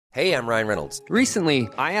Hey, I'm Ryan Reynolds. Recently,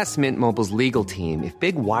 I asked Mint Mobile's legal team if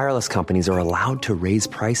big wireless companies are allowed to raise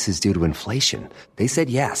prices due to inflation. They said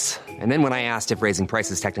yes. And then when I asked if raising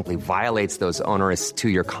prices technically violates those onerous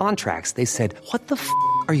two-year contracts, they said, "What the f***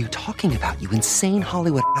 are you talking about, you insane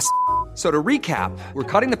Hollywood ass?" So to recap, we're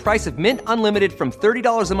cutting the price of Mint Unlimited from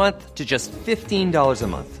 $30 a month to just $15 a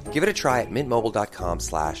month. Give it a try at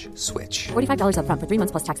mintmobile.com/switch. $45 up front for 3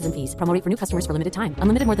 months plus taxes and fees. Promo rate for new customers for limited time.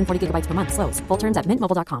 Unlimited more than 40 gigabytes per month. Slows full terms at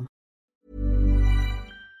mintmobile.com.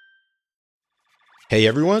 Hey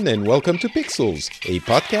everyone, and welcome to Pixels, a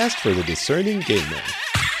podcast for the discerning gamer.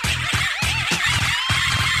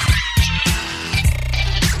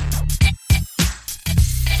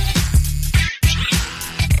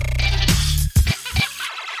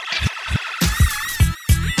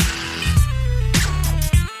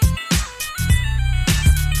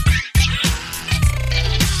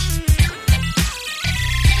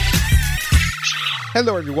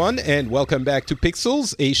 Hello everyone, and welcome back to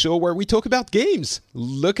Pixels, a show where we talk about games.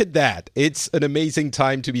 Look at that. It's an amazing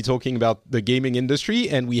time to be talking about the gaming industry,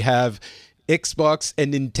 and we have Xbox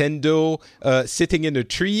and Nintendo sitting in a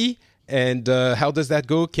tree. And how does that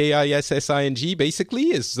go? Kissing, basically,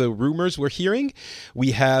 is the rumors we're hearing.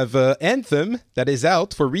 We have Anthem that is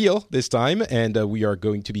out for real this time, and we are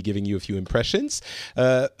going to be giving you a few impressions.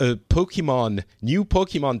 A new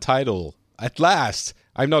Pokemon title, at last.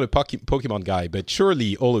 I'm not a Pokemon guy, but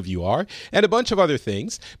surely all of you are, and a bunch of other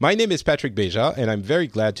things. My name is Patrick Beja, and I'm very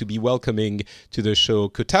glad to be welcoming to the show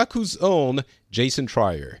Kotaku's own Jason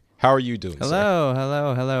Schreier. How are you doing, sir?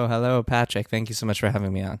 Hello, Patrick. Thank you so much for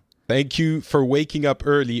having me on. Thank you for waking up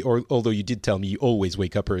early, although you did tell me you always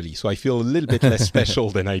wake up early, so I feel a little bit less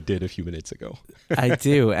special than I did a few minutes ago. I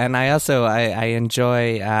do, and I also I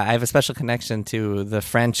enjoy, I have a special connection to the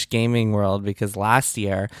French gaming world because last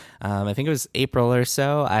year, I think it was April or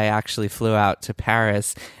so, I actually flew out to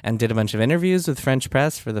Paris and did a bunch of interviews with French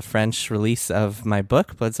press for the French release of my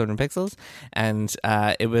book, Blood, Sword, and Pixels, and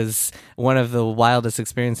it was one of the wildest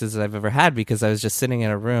experiences that I've ever had because I was just sitting in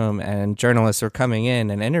a room and journalists were coming in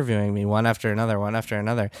and interviewing me one after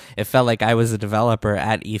another. It felt like I was a developer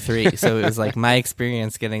at E3. So it was like my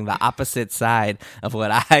experience getting the opposite side of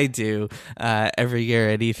what I do every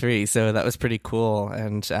year at E3. So that was pretty cool.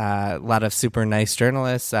 And a lot of super nice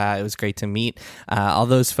journalists. It was great to meet all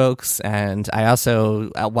those folks. And I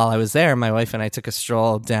also, while I was there, my wife and I took a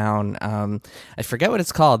stroll down, I forget what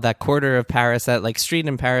it's called, that quarter of Paris, that like street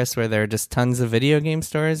in Paris where there are just tons of video game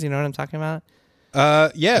stores. You know what I'm talking about?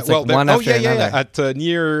 Yeah, well, like at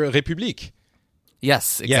near République.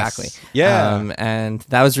 Yes, exactly. Yes. Yeah, and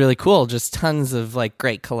that was really cool. Just tons of like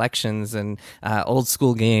great collections and old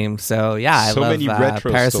school games. So yeah, I love many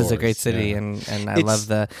retro Paris stores. Is a great city, and I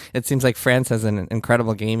love it seems like France has an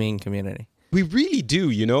incredible gaming community. We really do,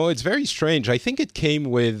 you know. It's very strange. I think it came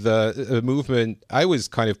with a movement I was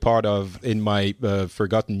kind of part of in my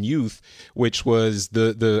forgotten youth, which was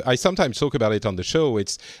the I sometimes talk about it on the show.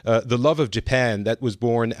 It's the love of Japan that was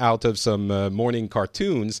born out of some morning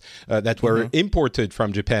cartoons that were imported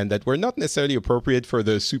from Japan that were not necessarily appropriate for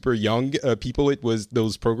the super young people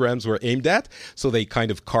those programs were aimed at. So they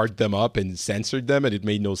kind of carved them up and censored them, and it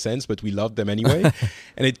made no sense, but we loved them anyway.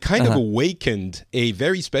 And it kind of awakened a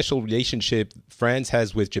very special relationship France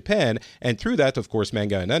has with Japan, and through that, of course,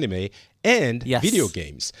 manga and anime and video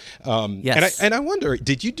games. Yes. And I wonder,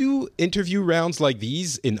 did you do interview rounds like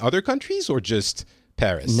these in other countries or just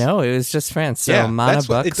Paris? No, it was just France. So Mana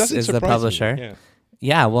Books is the publisher. Yeah.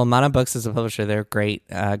 Yeah, well, Mana Books is a publisher. They're great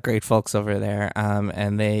folks over there,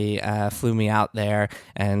 and they flew me out there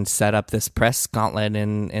and set up this press gauntlet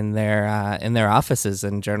in their offices.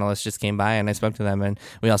 And journalists just came by, and I spoke to them. And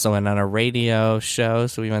we also went on a radio show,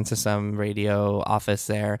 so we went to some radio office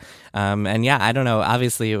there. And yeah, I don't know.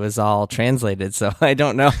 Obviously, it was all translated, so I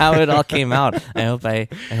don't know how it all came out. I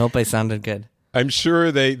hope I sounded good. I'm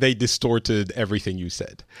sure they distorted everything you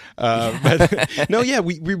said. But no, yeah,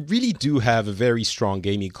 we really do have a very strong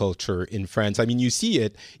gaming culture in France. I mean, you see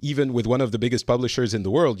it even with one of the biggest publishers in the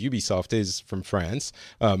world. Ubisoft is from France.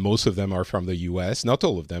 Most of them are from the US. Not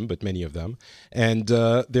all of them, but many of them. And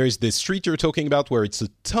there's this street you're talking about where it's a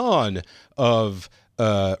ton of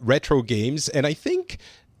retro games. And I think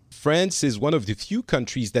France is one of the few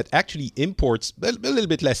countries that actually imports, a little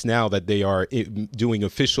bit less now that they are doing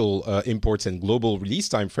official imports and global release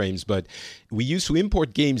timeframes, but we used to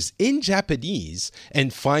import games in Japanese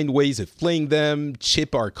and find ways of playing them,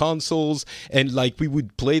 chip our consoles, and like we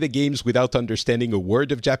would play the games without understanding a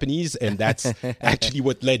word of Japanese, and that's actually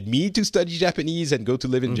what led me to study Japanese and go to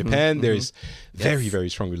live in Japan. There's very,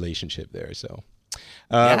 very strong relationship there. So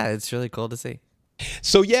yeah, it's really cool to see.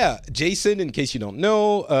 So yeah, Jason, in case you don't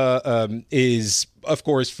know, is of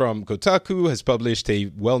course, from Kotaku, has published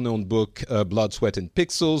a well-known book, Blood, Sweat, and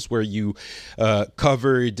Pixels, where you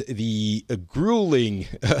covered the grueling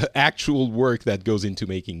actual work that goes into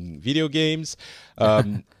making video games.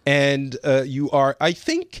 And you are, I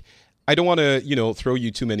think... I don't want to, throw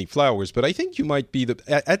you too many flowers, but I think you might be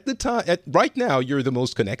right now, you're the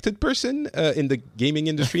most connected person in the gaming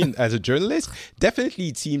industry and as a journalist. Definitely,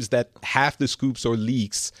 it seems that half the scoops or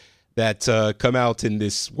leaks that come out in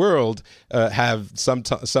this world have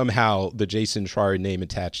somehow the Jason Schreier name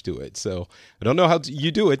attached to it. So I don't know how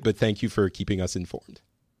you do it, but thank you for keeping us informed.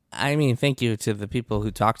 I mean, thank you to the people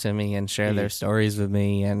who talk to me and share their stories with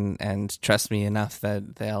me and trust me enough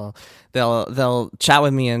that they'll chat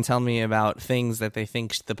with me and tell me about things that they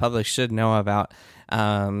think the public should know about.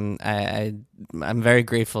 I'm very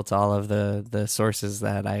grateful to all of the sources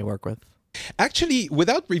that I work with. Actually,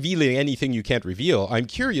 without revealing anything you can't reveal, I'm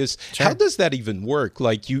curious, Sure. How does that even work?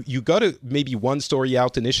 Like, you got maybe one story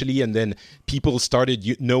out initially, and then people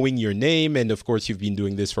started knowing your name, and of course, you've been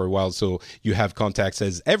doing this for a while, so you have contacts,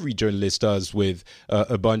 as every journalist does, with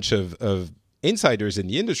a bunch of insiders in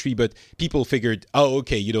the industry, but people figured, oh,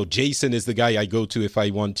 okay, Jason is the guy I go to if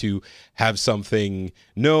I want to have something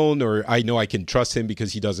known, or I know I can trust him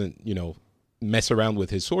because he doesn't, mess around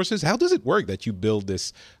with his sources. How does it work that you build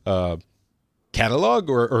this catalog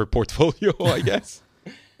or portfolio, I guess?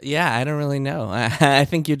 Yeah, I don't really know. I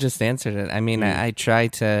think you just answered it. I mean, I try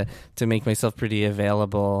to make myself pretty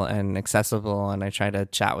available and accessible, and I try to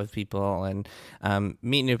chat with people and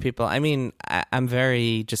meet new people. I mean, I'm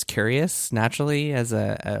very just curious naturally,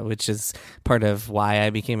 which is part of why I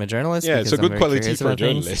became a journalist. Yeah, it's a good quality for a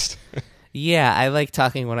journalist. Yeah, I like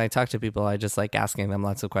talking. When I talk to people, I just like asking them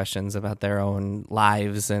lots of questions about their own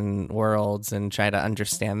lives and worlds and try to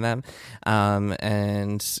understand them.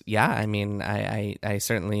 And yeah, I mean, I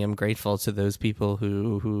certainly am grateful to those people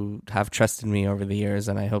who have trusted me over the years,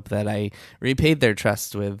 and I hope that I repaid their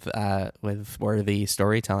trust with worthy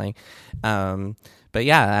storytelling. But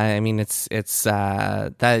yeah, I mean, it's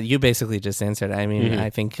that you basically just answered. I mean, I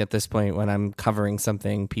think at this point, when I'm covering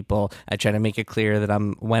something, I try to make it clear that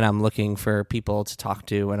when I'm looking for people to talk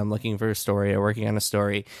to, when I'm looking for a story or working on a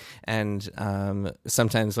story. And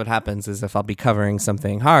sometimes what happens is if I'll be covering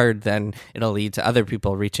something hard, then it'll lead to other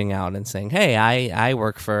people reaching out and saying, hey, I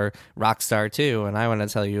work for Rockstar too, and I want to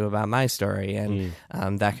tell you about my story. And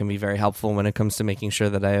that can be very helpful when it comes to making sure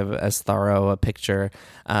that I have as thorough a picture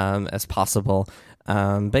as possible.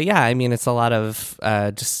 But yeah, I mean, it's a lot of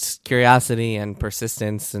just curiosity and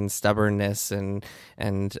persistence and stubbornness and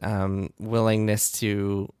willingness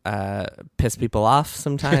to piss people off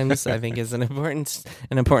sometimes. I think is an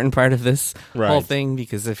important part of this whole thing,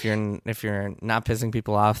 because if you're not pissing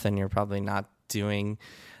people off, then you're probably not doing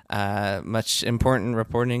much important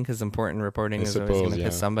reporting, because important reporting is always going to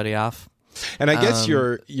piss somebody off. And I guess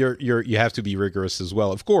you have to be rigorous as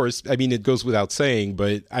well. Of course, I mean, it goes without saying,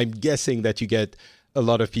 but I'm guessing that you get a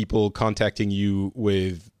lot of people contacting you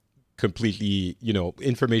with completely,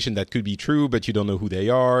 information that could be true, but you don't know who they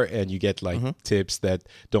are, and you get tips that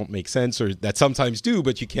don't make sense, or that sometimes do,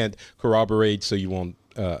 but you can't corroborate, so you won't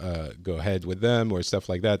go ahead with them or stuff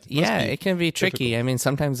like that. It can be tricky. Difficult. I mean,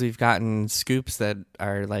 sometimes we've gotten scoops that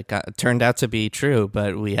are turned out to be true,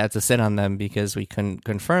 but we had to sit on them because we couldn't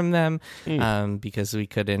confirm them, because we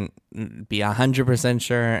couldn't be 100%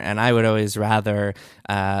 sure. And I would always rather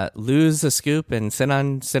lose a scoop and sit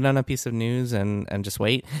on a piece of news and just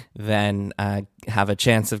wait than have a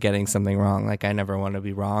chance of getting something wrong. Like, I never want to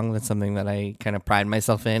be wrong. That's something that I kind of pride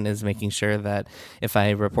myself in, is making sure that if I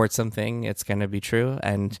report something, it's going to be true.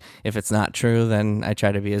 And if it's not true, then I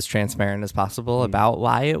try to be as transparent as possible about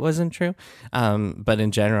why it wasn't true. But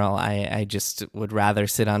in general, I just would rather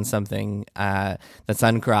sit on something that's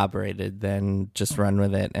uncorroborated than just run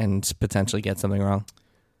with it and potentially get something wrong.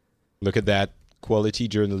 Look at that. Quality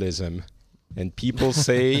journalism. And people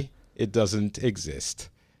say it doesn't exist.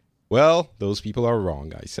 Well, those people are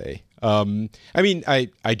wrong, I say. I mean,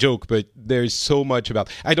 I joke, but there's so much about...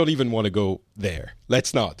 I don't even want to go there.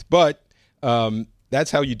 Let's not. But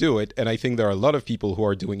that's how you do it. And I think there are a lot of people who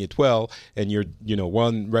are doing it well. And you're,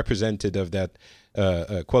 one representative of that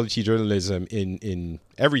quality journalism in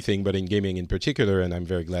everything, but in gaming in particular. And I'm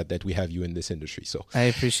very glad that we have you in this industry. So I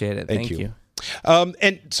appreciate it. Thank you.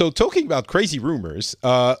 And so, talking about crazy rumors,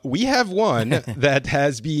 we have one that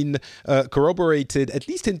has been corroborated, at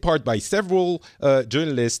least in part, by several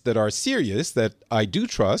journalists that are serious, that I do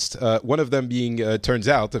trust. One of them being, turns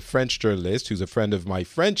out, a French journalist who's a friend of my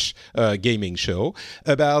French gaming show,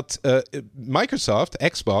 about Microsoft,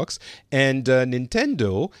 Xbox, and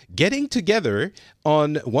Nintendo getting together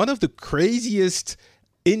on one of the craziest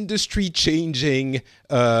industry-changing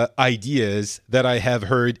ideas that I have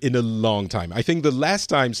heard in a long time. I think the last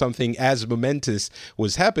time something as momentous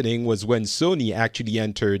was happening was when Sony actually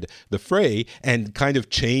entered the fray and kind of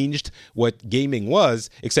changed what gaming was,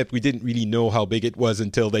 except we didn't really know how big it was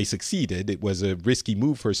until they succeeded. It was a risky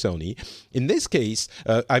move for Sony. In this case,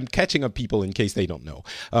 I'm catching up people in case they don't know.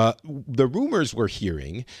 The rumors we're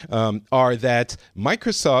hearing are that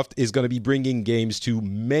Microsoft is going to be bringing games to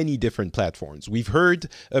many different platforms. We've heard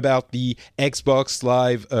about the Xbox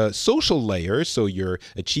Live social layer, so your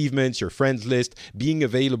achievements, your friends list, being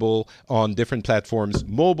available on different platforms,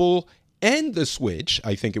 mobile and the Switch.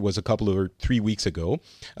 I think it was a couple or 3 weeks ago.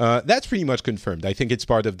 That's pretty much confirmed. I think it's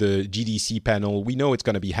part of the GDC panel. We know it's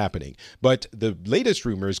going to be happening. But the latest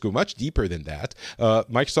rumors go much deeper than that.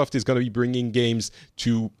 Microsoft is going to be bringing games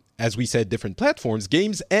to, as we said, different platforms,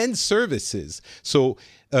 games and services. So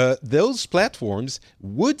those platforms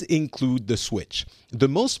would include the Switch. The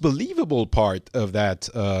most believable part of that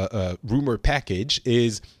rumor package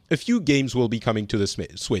is a few games will be coming to the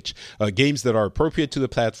Switch. Games that are appropriate to the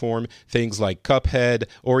platform, things like Cuphead,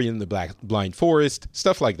 Ori and the Blind Forest,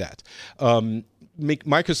 stuff like that.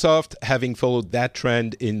 Microsoft, having followed that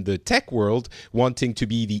trend in the tech world, wanting to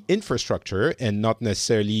be the infrastructure and not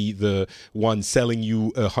necessarily the one selling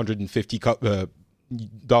you $150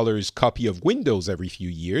 copy of Windows every few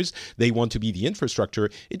years. They want to be the infrastructure.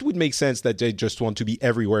 It would make sense that they just want to be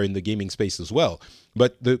everywhere in the gaming space as well.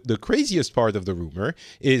 But the craziest part of the rumor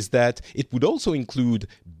is that it would also include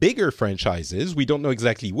bigger franchises. We don't know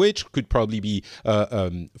exactly which. Could probably be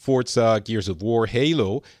Forza, Gears of War,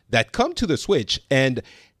 Halo, that come to the Switch. And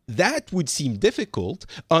that would seem difficult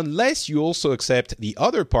unless you also accept the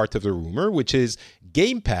other part of the rumor, which is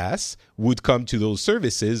Game Pass would come to those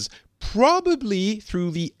services probably through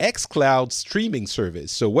the xCloud streaming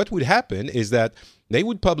service. So what would happen is that they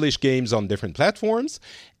would publish games on different platforms,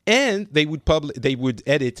 and they would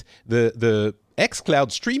edit the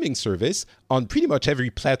xCloud streaming service on pretty much every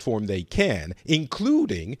platform they can,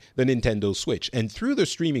 including the Nintendo Switch. And through the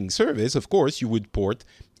streaming service, of course, you would port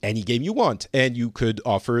any game you want, and you could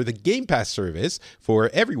offer the Game Pass service for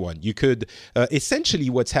everyone. You could essentially,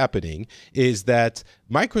 what's happening is that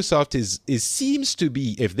Microsoft seems to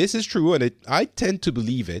be, if this is true, and I tend to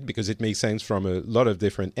believe it because it makes sense from a lot of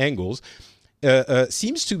different angles,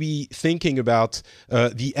 seems to be thinking about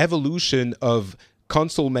the evolution of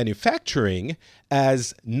console manufacturing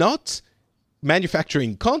as not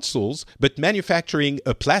manufacturing consoles, but manufacturing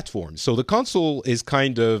a platform. So the console is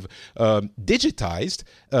kind of digitized,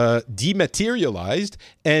 dematerialized,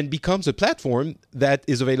 and becomes a platform that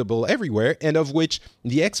is available everywhere, and of which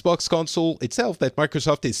the Xbox console itself that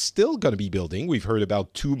Microsoft is still going to be building. We've heard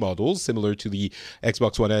about two models similar to the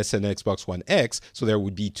Xbox One S and Xbox One X. So there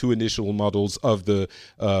would be two initial models of the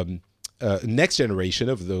next generation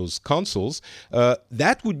of those consoles.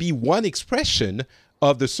 That would be one expression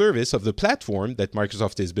of the service of the platform that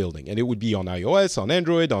Microsoft is building. And it would be on iOS, on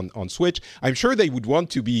Android, on Switch. I'm sure they would want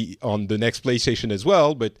to be on the next PlayStation as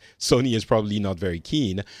well, but Sony is probably not very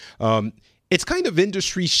keen. It's kind of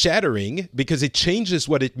industry shattering because it changes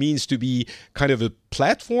what it means to be kind of a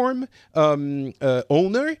platform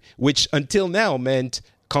owner, which until now meant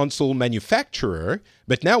console manufacturer,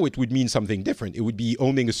 but now it would mean something different. It would be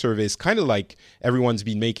owning a service, kind of like everyone's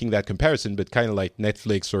been making that comparison, but kind of like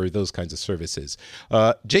Netflix or those kinds of services.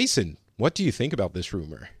 Jason, what do you think about this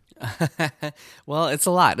rumor? Well, it's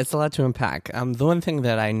a lot. It's a lot to unpack. The one thing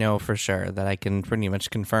that I know for sure that I can pretty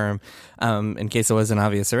much confirm, in case it wasn't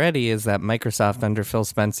obvious already, is that Microsoft under Phil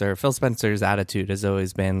Spencer's attitude has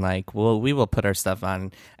always been like, well, we will put our stuff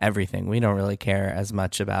on everything. We don't really care as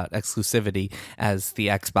much about exclusivity as the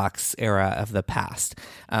Xbox era of the past.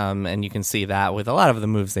 And you can see that with a lot of the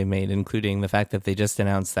moves they made, including the fact that they just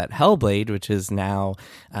announced that Hellblade, which is now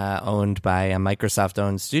owned by a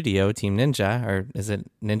Microsoft-owned studio, Team Ninja, or is it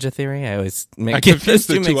Ninja Theory? I always I confused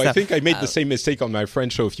the two. I think I made the same mistake on my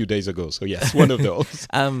Friends show a few days ago. So yes, one of those.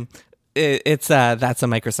 It's that's a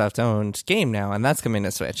Microsoft-owned game now, and that's coming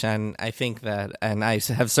to Switch. And I think that, and I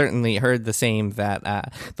have certainly heard the same,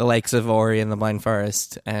 that the likes of Ori and the Blind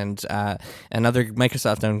Forest and other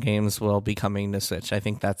Microsoft-owned games will be coming to Switch. I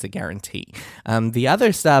think that's a guarantee. The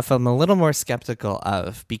other stuff I'm a little more skeptical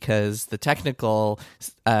of because the technical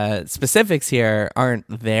specifics here aren't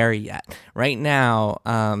there yet. Right now,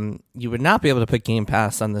 you would not be able to put Game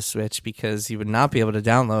Pass on the Switch because you would not be able to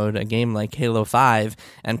download a game like Halo 5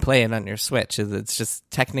 and play it on your Switch. It's just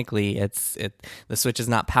technically, the Switch is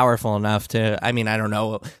not powerful enough to, I mean, I don't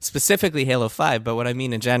know specifically Halo 5, but what I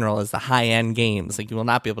mean in general is the high-end games. Like, you will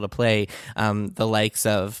not be able to play the likes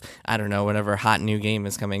of, I don't know, whatever hot new game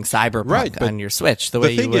is coming, Cyberpunk on your Switch. The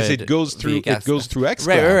thing is, it goes through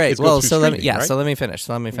xCloud. Right. Well, so let me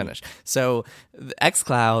finish. So the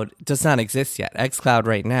xCloud does not exist yet. xCloud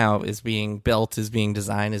right now is being built, is being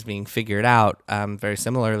designed, is being figured out very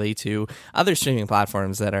similarly to other streaming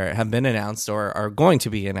platforms that have been announced or are going to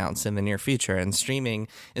be announced in the near future. And streaming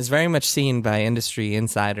is very much seen by industry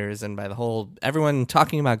insiders and by everyone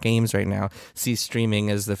talking about games right now sees streaming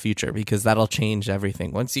as the future because that'll change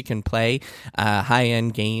everything. Once you can play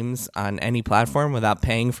high-end games on any platform without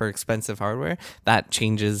paying for expensive hardware, that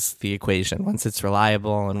changes the equation. Once it's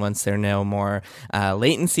reliable and once there are no more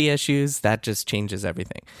latency issues, that just changes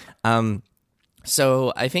everything.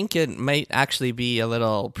 So I think it might actually be a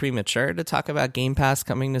little premature to talk about Game Pass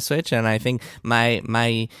coming to Switch, and I think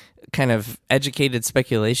my kind of educated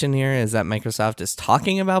speculation here is that Microsoft is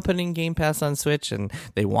talking about putting Game Pass on Switch, and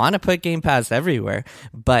they want to put Game Pass everywhere,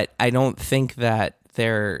 but I don't think that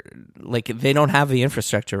they don't have the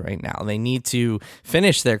infrastructure right now. They need to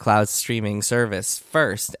finish their cloud streaming service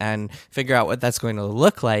first and figure out what that's going to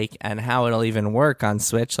look like and how it'll even work on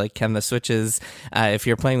Switch. Like, can the Switches, if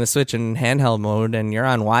you're playing the Switch in handheld mode and you're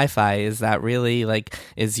on Wi-Fi, is that really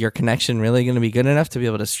is your connection really going to be good enough to be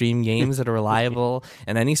able to stream games that are reliable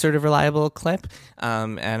and any sort of reliable clip?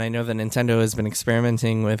 And I know that Nintendo has been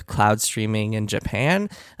experimenting with cloud streaming in Japan,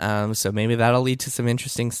 so maybe that'll lead to some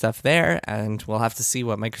interesting stuff there, and we'll have to see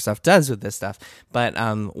what Microsoft does with this stuff. But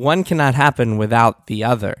one cannot happen without the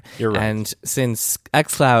other. You're right. And since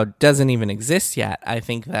xCloud doesn't even exist yet, I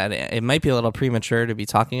think that it might be a little premature to be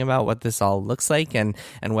talking about what this all looks like and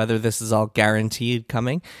whether this is all guaranteed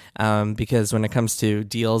coming. Because when it comes to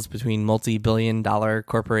deals between multi-billion-dollar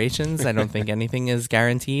corporations, I don't think anything is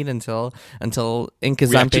guaranteed until ink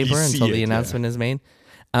is on paper, until the announcement is made.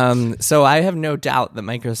 So I have no doubt that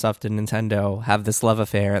Microsoft and Nintendo have this love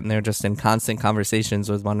affair and they're just in constant conversations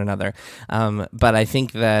with one another. But I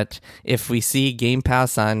think that if we see Game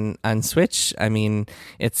Pass on Switch, I mean,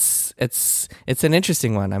 it's an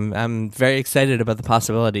interesting one. I'm very excited about the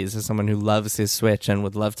possibilities as someone who loves his Switch and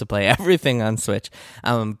would love to play everything on Switch.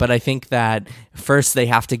 But I think that first they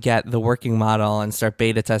have to get the working model and start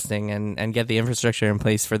beta testing and get the infrastructure in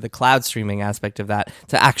place for the cloud streaming aspect of that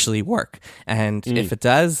to actually work. And if it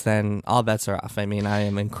does, then all bets are off. I mean, I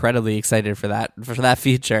am incredibly excited for that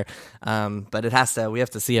feature, but we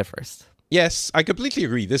have to see it first. Yes, I completely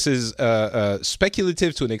agree. This is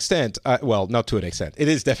speculative to an extent. Well, not to an extent. It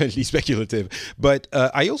is definitely speculative. But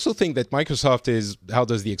I also think that Microsoft is, how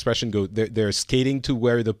does the expression go? They're skating to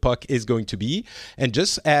where the puck is going to be. And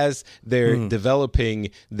just as they're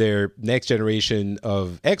developing their next generation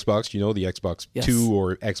of Xbox, the Xbox 2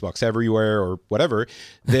 or Xbox Everywhere or whatever,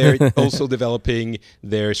 they're also developing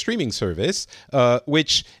their streaming service,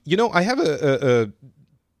 which, I have a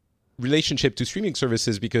relationship to streaming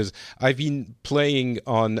services because I've been playing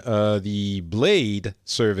on the Blade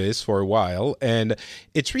service for a while, and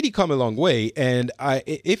it's really come a long way. And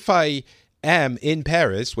if I am in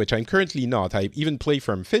Paris, which I'm currently not, I even play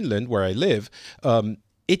from Finland where I live,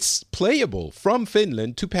 it's playable from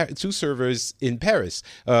Finland to servers in Paris.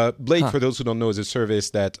 Blade, for those who don't know, is a service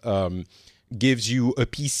that gives you a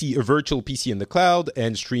virtual PC in the cloud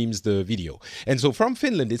and streams the video. And so from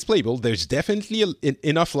Finland, it's playable. There's definitely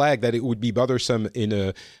enough lag that it would be bothersome in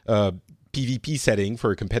a PvP setting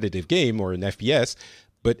for a competitive game or an FPS,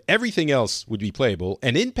 but everything else would be playable.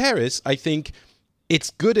 And in Paris, I think it's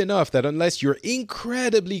good enough that unless you're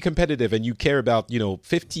incredibly competitive and you care about, 20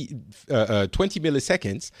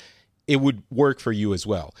 milliseconds, it would work for you as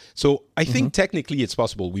well. So I think technically it's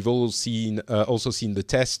possible. We've also seen the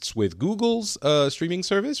tests with Google's streaming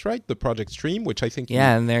service, right? The Project Stream, which I think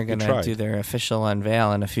and they're going to do their official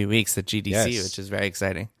unveil in a few weeks at GDC, which is very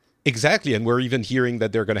exciting. Exactly, and we're even hearing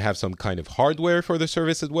that they're going to have some kind of hardware for the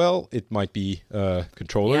service as well. It might be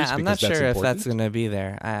controllers. Yeah, I'm not sure if that's going to be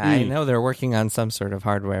there. I know they're working on some sort of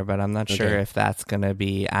hardware, but I'm not sure if that's going to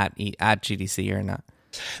be at GDC or not.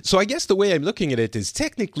 So I guess the way I'm looking at it is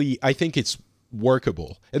technically I think it's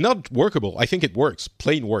workable. And not workable, I think it works.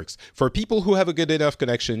 Plain works. For people who have a good enough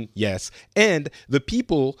connection, yes. And the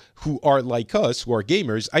people who are like us, who are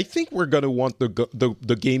gamers, I think we're going to want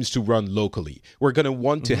the games to run locally. We're going to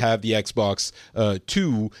want to have the Xbox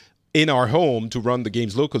 2 in our home to run the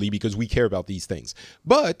games locally because we care about these things.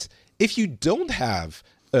 But if you don't have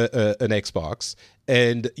an Xbox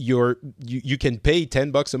and you can pay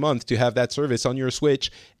 $10 a month to have that service on your Switch.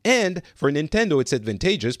 And for Nintendo, it's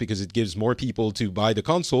advantageous because it gives more people to buy the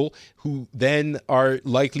console, who then are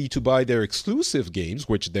likely to buy their exclusive games,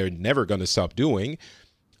 which they're never going to stop doing.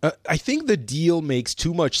 I think the deal makes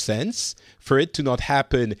too much sense for it to not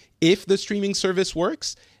happen if the streaming service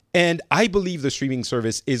works. And I believe the streaming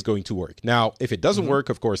service is going to work. Now, if it doesn't work,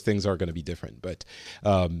 of course, things are going to be different. But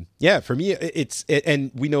for me,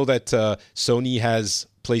 and we know that Sony has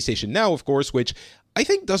PlayStation Now, of course, which I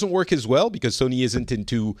think doesn't work as well because Sony isn't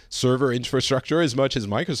into server infrastructure as much as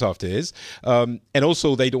Microsoft is. And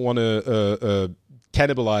also, they don't want to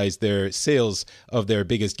cannibalize their sales of their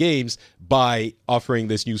biggest games by offering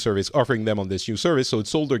them on this new service. So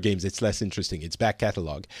it's older games, it's less interesting, it's back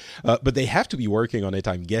catalog. But they have to be working on it,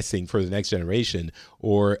 I'm guessing, for the next generation,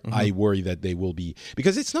 or I worry that they will be.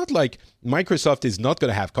 Because it's not like Microsoft is not going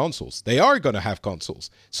to have consoles. They are going to have consoles.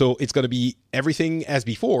 So it's going to be everything as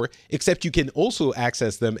before, except you can also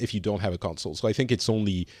access them if you don't have a console. So I think it's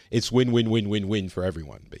win for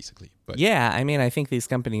everyone, basically. But yeah, I mean, I think these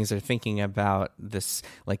companies are thinking about this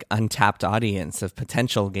like untapped audience of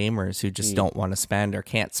potential gamers who just don't want to spend or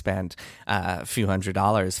can't spend a few $100,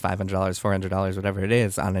 $500, $400, whatever it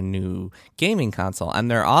is, on a new gaming console.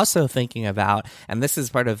 And they're also thinking about, and this is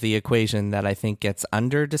part of the equation that I think gets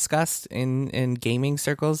under discussed in gaming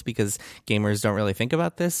circles, because gamers don't really think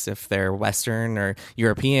about this if they're Western or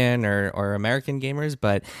European or American gamers.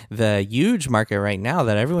 But the huge market right now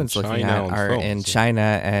that everyone's looking at are in China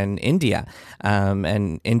and India.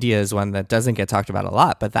 And India is one that doesn't get talked about a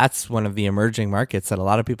lot, but that's one of the emerging markets that a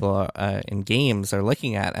lot of people in games are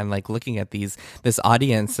looking at, and like looking at this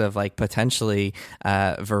audience of like potentially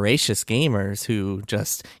voracious gamers who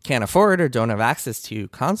just can't afford or don't have access to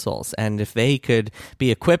consoles. And if they could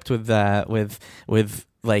be equipped with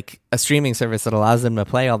like a streaming service that allows them to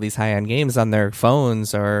play all these high-end games on their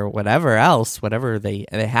phones or whatever they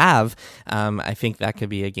have, I think that could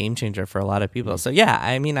be a game changer for a lot of people. So yeah,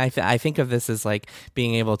 I mean, I think of this as like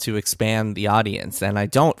being able to expand the audience, and I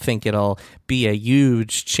don't think it'll be a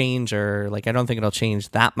huge change, or like I don't think it'll change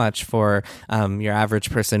that much for your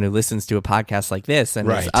average person who listens to a podcast like this and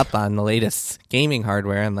is up on the latest gaming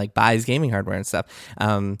hardware and like buys gaming hardware and stuff.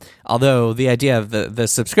 Although the idea of the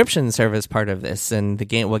subscription service part of this and the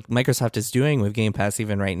game, what Microsoft is doing with Game Pass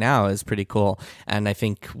even right now, is pretty cool, and I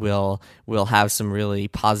think will have some really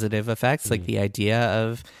positive effects. Like the idea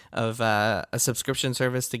of a subscription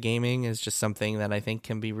service to gaming is just something that I think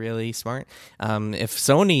can be really smart. If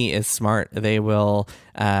Sony is smart, they will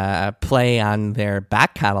play on their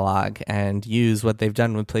back catalog and use what they've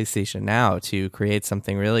done with PlayStation Now to create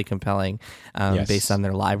something really compelling based on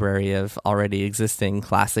their library of already existing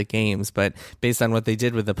classic games. But based on what they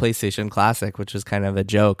did with the PlayStation Classic, which was kind of a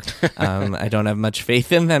joke, I don't have much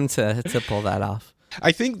faith in them to pull that off.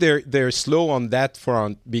 I think they're slow on that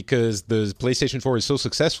front because the PlayStation 4 is so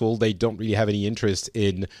successful. They don't really have any interest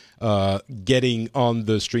in getting on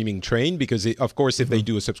the streaming train because, of course, if they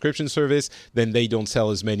do a subscription service, then they don't sell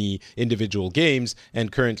as many individual games.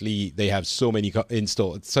 And currently, they have so many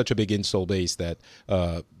such a big install base that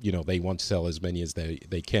they want to sell as many as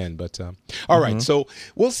they can. But all right, so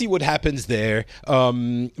we'll see what happens there.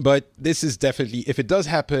 But this is definitely, if it does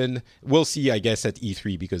happen, we'll see, I guess, at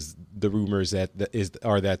E3, because the rumors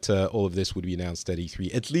are that all of this would be announced at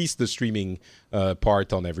E3. At least the streaming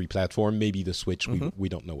part on every platform. Maybe the Switch. We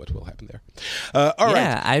don't know what will happen there. All right.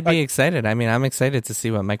 Yeah, I'd be excited. I mean, I'm excited to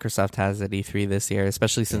see what Microsoft has at E3 this year,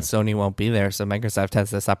 especially since Sony won't be there. So Microsoft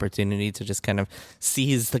has this opportunity to just kind of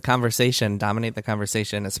seize the conversation, dominate the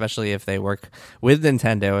conversation, especially if they work with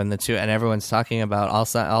Nintendo and everyone's talking about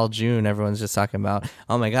all June. Everyone's just talking about,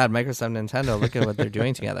 oh my God, Microsoft and Nintendo, look at what they're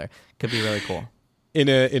doing together. Could be really cool. In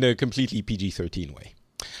a completely PG-13 way.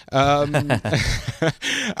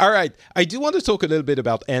 All right. I do want to talk a little bit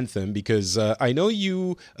about Anthem because I know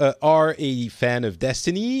you are a fan of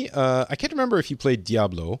Destiny. I can't remember if you played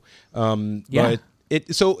Diablo. But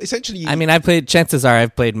so essentially, I mean, chances are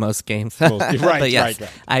I've played most games. But yes, right.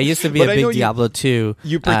 I used to be a big Diablo 2.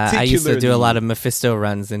 I used to do a lot of Mephisto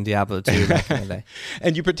runs in Diablo 2 back in the day.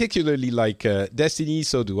 And you particularly like Destiny,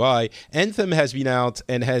 so do I. Anthem has been out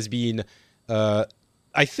and has been...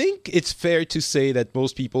 I think it's fair to say that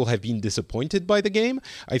most people have been disappointed by the game.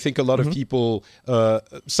 I think a lot of people,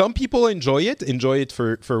 some people enjoy it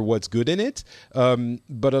for what's good in it,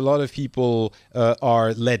 but a lot of people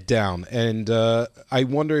are let down. And I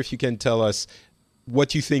wonder if you can tell us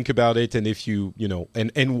what you think about it, and if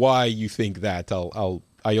and why you think that.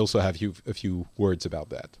 I also have a few words about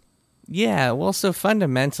that. Yeah, well, so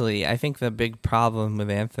fundamentally, I think the big problem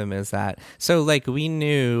with Anthem is that, so like we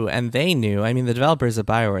knew and they knew, I mean, the developers of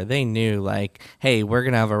BioWare, they knew like, hey, we're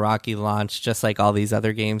going to have a rocky launch just like all these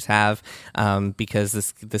other games have, because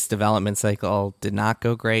this development cycle did not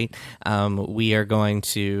go great. We are going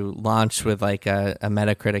to launch with like a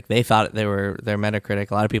Metacritic. They thought their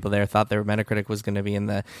Metacritic, a lot of people there thought their Metacritic was going to be in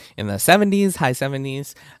the 70s, high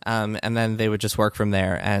 70s, and then they would just work from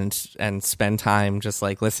there and spend time just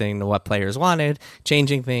like listening to what players wanted,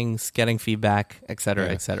 changing things, getting feedback, et cetera,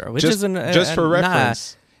 et cetera. Which is just for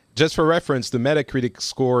reference. Just for reference, the Metacritic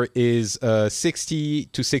score is 60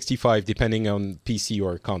 to 65, depending on PC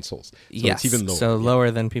or consoles. So yes, it's even lower. So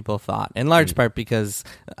lower than people thought, in large part because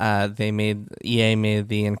EA made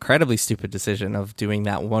the incredibly stupid decision of doing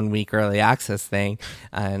that 1 week early access thing,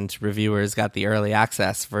 and reviewers got the early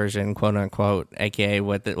access version, quote unquote, aka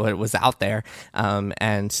what was out there,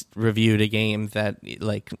 and reviewed a game that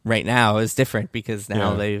like right now is different because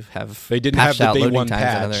now they didn't have the day one patch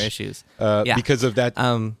and other issues because of that.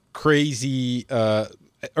 Crazy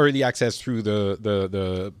early access through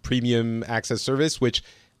the premium access service, which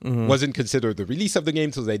wasn't considered the release of the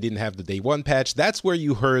game, so they didn't have the day one patch. That's where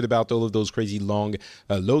you heard about all of those crazy long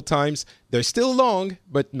load times. They're still long,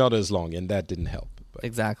 but not as long, and that didn't help. But.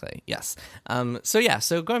 Exactly, yes.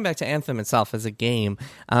 So going back to Anthem itself as a game,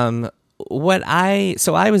 I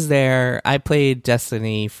was there. I played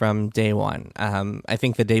Destiny from day one. I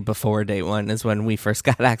think the day before day one is when we first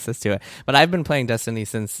got access to it. But I've been playing Destiny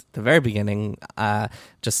since the very beginning,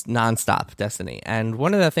 just nonstop Destiny. And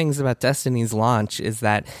one of the things about Destiny's launch is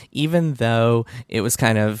that even though it was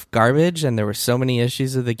kind of garbage and there were so many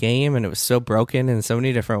issues with the game and it was so broken in so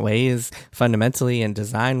many different ways, fundamentally and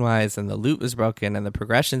design-wise, and the loot was broken and the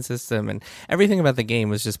progression system and everything about the game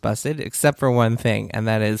was just busted, except for one thing, and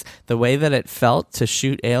that is the way that it felt to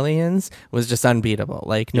shoot aliens was just unbeatable.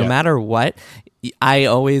 Like, no matter what, I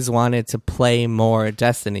always wanted to play more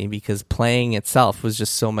Destiny because playing itself was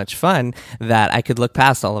just so much fun that I could look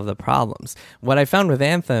past all of the problems. What I found with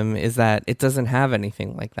Anthem is that it doesn't have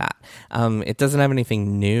anything like that. It doesn't have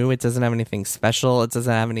anything new. It doesn't have anything special. It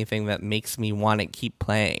doesn't have anything that makes me want to keep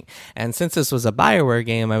playing. And since this was a BioWare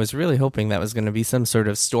game, I was really hoping that was going to be some sort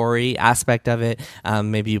of story aspect of it.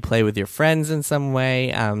 Maybe you play with your friends in some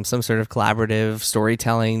way, some sort of collaborative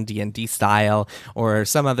storytelling, D&D style, or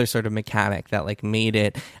some other sort of mechanic that like made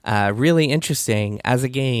it really interesting as a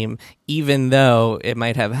game, even though it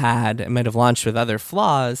might have launched with other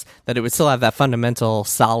flaws, that it would still have that fundamental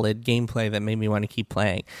solid gameplay that made me want to keep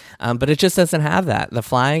playing. But it just doesn't have that. The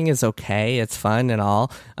flying is okay, it's fun and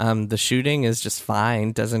all. The shooting is just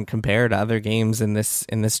fine, doesn't compare to other games in this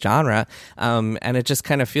genre, and it just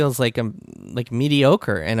kind of feels like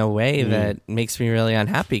mediocre in a way that makes me really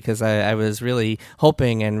unhappy because I was really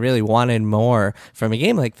hoping and really wanted more from a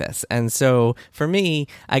game like this. And so for me,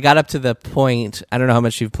 I got up to the point, I don't know how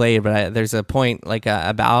much you've played, but there's a point like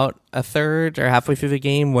about a third or halfway through the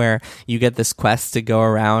game where you get this quest to go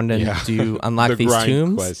around and unlock these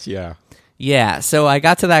tombs. Quest, Yeah, so I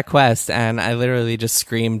got to that quest and I literally just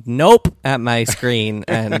screamed "nope" at my screen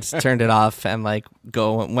and turned it off and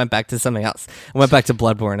went back to something else. I went back to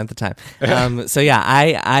Bloodborne at the time. So yeah,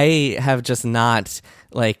 I have just not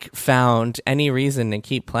found any reason to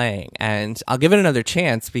keep playing, and I'll give it another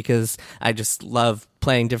chance because I just love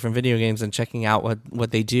playing different video games and checking out what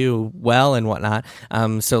they do well and whatnot.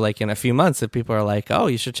 So in a few months, if people are like, oh,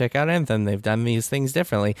 you should check out Anthem, they've done these things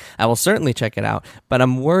differently, I will certainly check it out. But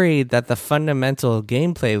I'm worried that the fundamental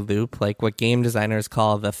gameplay loop, like what game designers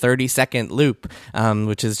call the 30-second loop,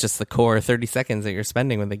 which is just the core 30 seconds that you're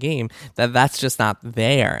spending with the game, that's just not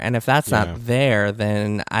there. And if that's not there,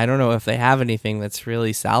 then I don't know if they have anything that's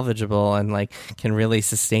really salvageable and can really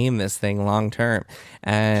sustain this thing long term.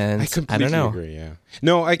 And I completely don't know. agree. Yeah.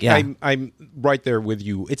 No, I'm right there with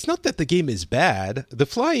you. It's not that the game is bad. The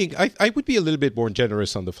flying, I would be a little bit more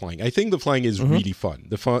generous on the flying. I think the flying is really fun.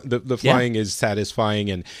 The flying is satisfying,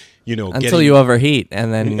 and until you overheat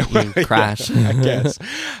and then you crash. I guess.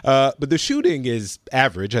 But the shooting is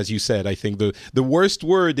average, as you said. I think the worst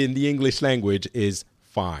word in the English language is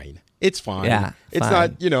fine. It's fine. Yeah, it's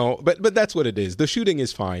fine. not, but that's what it is. The shooting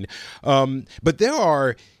is fine. But there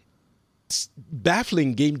are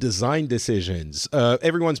baffling game design decisions.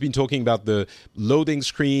 Everyone's been talking about the loading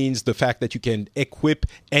screens, the fact that you can equip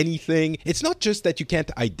anything. It's not just that you can't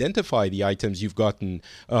identify the items you've gotten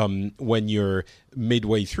when you're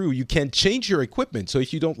midway through. You can change your equipment. So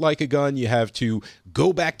if you don't like a gun, you have to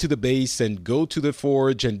go back to the base and go to the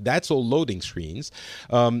forge, and that's all loading screens.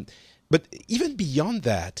 But even beyond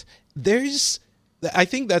that, I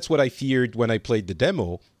think that's what I feared when I played the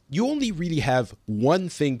demo. you only really have one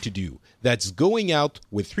thing to do. That's going out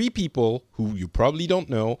with 3 people who you probably don't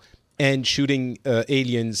know and shooting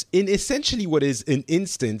aliens in essentially what is an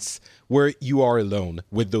instance where you are alone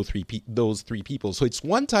with those three people. So it's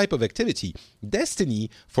one type of activity. Destiny,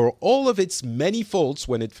 for all of its many faults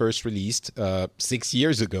when it first released 6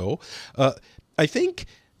 years ago, I think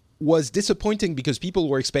was disappointing because people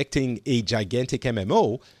were expecting a gigantic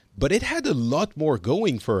MMO, but it had a lot more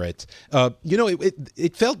going for it.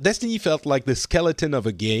 Destiny felt like the skeleton of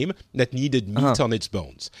a game that needed meat on its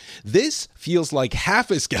bones. This feels like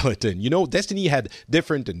half a skeleton. Destiny had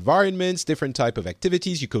different environments, different type of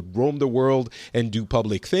activities. You could roam the world and do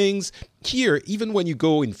public things. Here, even when you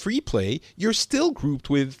go in free play, you're still grouped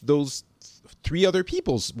with those 3 other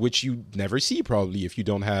peoples, which you never see probably if you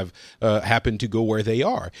don't have happen to go where they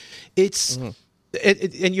are. It's...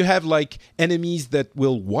 And you have like enemies that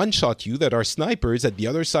will one-shot you that are snipers at the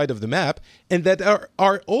other side of the map and that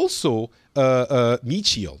are also meat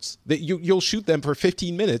shields. That you'll shoot them for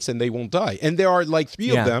 15 minutes and they won't die. And there are like 3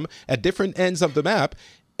 of them at different ends of the map.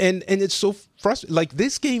 And it's so frustrating. Like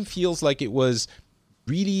this game feels like it was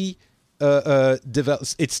really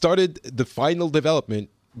developed. It started the final development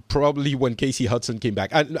probably when Casey Hudson came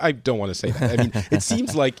back. I don't want to say that. I mean, it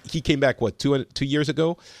seems like he came back, 2 years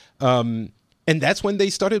ago? And that's when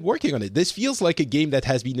they started working on it. This feels like a game that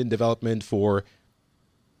has been in development for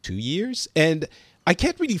 2 years. And I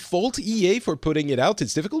can't really fault EA for putting it out.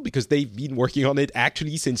 It's difficult because they've been working on it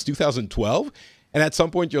actually since 2012. And at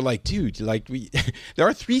some point you're like, dude, there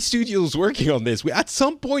are 3 studios working on this. We at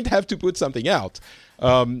some point have to put something out.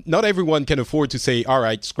 Not everyone can afford to say, all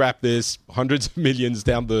right, scrap this, hundreds of millions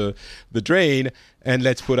down the drain, and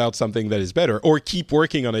let's put out something that is better. Or keep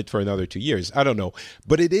working on it for another 2 years. I don't know.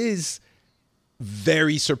 But it is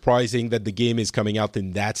very surprising that the game is coming out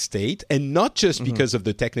in that state, and not just because of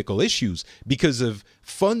the technical issues, because of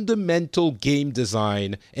fundamental game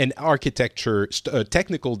design and architecture,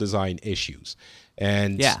 technical design issues.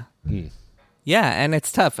 And yeah, and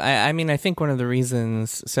it's tough. I mean, I think one of the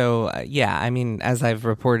reasons... as I've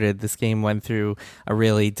reported, this game went through a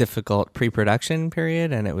really difficult pre-production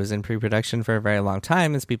period, and it was in pre-production for a very long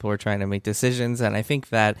time as people were trying to make decisions. And I think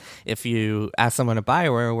that if you ask someone at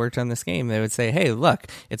BioWare who worked on this game, they would say, hey, look,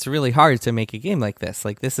 it's really hard to make a game like this.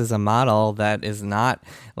 Like, this is a model that is not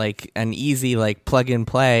like an easy, like,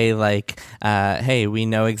 plug-and-play, like, hey, we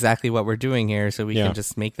know exactly what we're doing here, so we can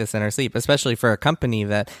just make this in our sleep, especially for a company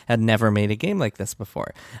that had never made a game like this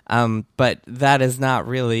before. But that is not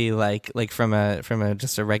really like from a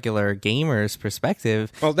just a regular gamer's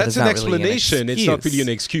perspective. Well, that's an explanation. It's not really an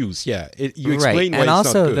excuse. Yeah, you explain why and it's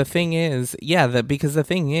also not good. the thing is, because the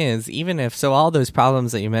thing is, even if all those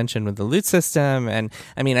problems that you mentioned with the loot system, and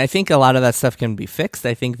I mean, I think a lot of that stuff can be fixed.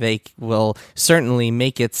 I think they will certainly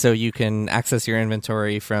make it so you can access your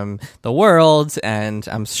inventory from the world, and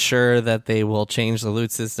I'm sure that they will change the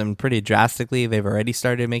loot system pretty drastically. They've already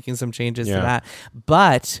started making some changes to that.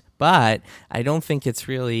 But I don't think it's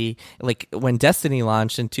really like when Destiny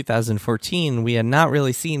launched in 2014, we had not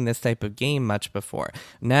really seen this type of game much before.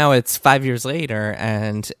 Now it's 5 years later,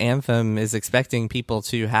 and Anthem is expecting people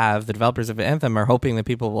to have, the developers of Anthem are hoping that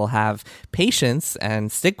people will have patience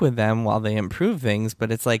and stick with them while they improve things.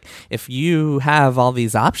 But it's like, if you have all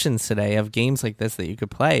these options today of games like this that you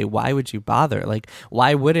could play, why would you bother? Like,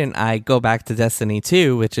 why wouldn't I go back to Destiny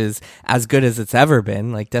 2, which is as good as it's ever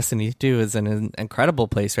been? Like, Destiny 2 is an incredible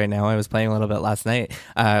place right now. I was playing a little bit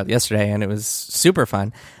yesterday, and it was super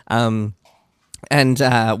fun. And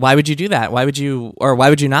why would you do that? Why would you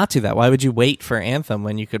not do that? Why would you wait for Anthem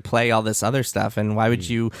when you could play all this other stuff? And why would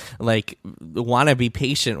you want to be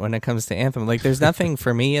patient when it comes to Anthem? Like, there's nothing,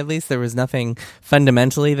 for me at least, there was nothing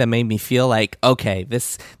fundamentally that made me feel like, okay,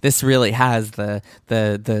 this really has the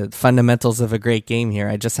fundamentals of a great game here.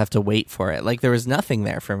 I just have to wait for it. Like, there was nothing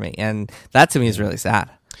there for me, and that to me is really sad.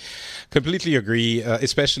 Completely agree,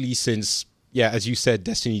 especially since, as you said,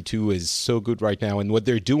 Destiny 2 is so good right now. And what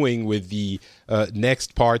they're doing with the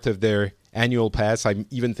next part of their annual pass, I'm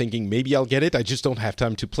even thinking maybe I'll get it. I just don't have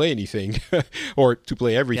time to play anything or to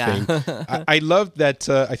play everything. Yeah. I loved that.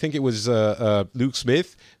 I think it was Luke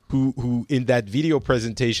Smith who in that video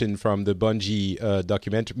presentation from the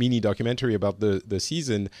Bungie mini documentary about the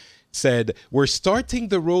season said, we're starting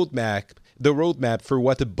the roadmap the roadmap for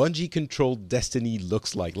what a Bungie-controlled Destiny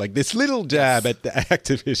looks like. Like this little jab at the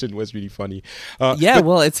Activision was really funny.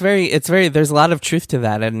 Well, it's very. There's a lot of truth to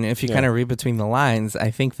that, and if you kind of read between the lines,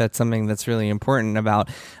 I think that's something that's really important about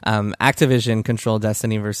Activision-controlled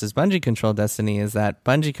Destiny versus Bungie-controlled Destiny is that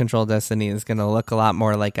Bungie-controlled Destiny is going to look a lot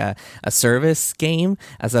more like a service game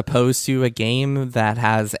as opposed to a game that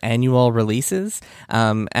has annual releases.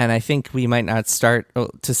 And I think we might not start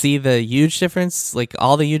to see the huge difference, like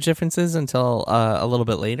all the huge differences, until a little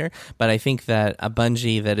bit later. But I think that a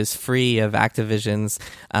Bungie that is free of Activision's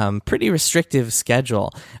pretty restrictive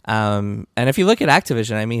schedule. And if you look at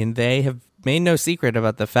Activision, I mean, they have made no secret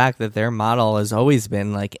about the fact that their model has always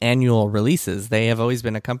been like annual releases. They have always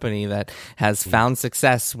been a company that has found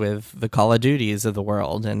success with the Call of Duties of the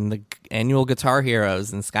world and the annual Guitar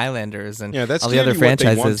Heroes and Skylanders and that's all the other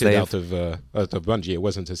franchises they wanted out of Bungie. It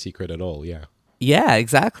wasn't a secret at all. Yeah,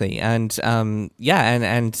 exactly. And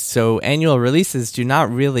and so annual releases do not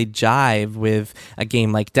really jive with a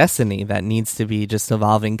game like Destiny that needs to be just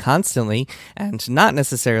evolving constantly and not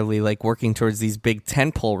necessarily like working towards these big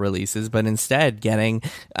tentpole releases, but instead getting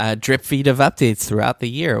a drip feed of updates throughout the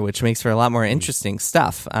year, which makes for a lot more interesting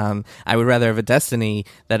stuff. I would rather have a Destiny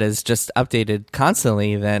that is just updated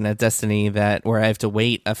constantly than a Destiny that where I have to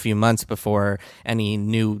wait a few months before any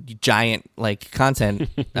new giant like content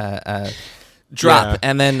drop.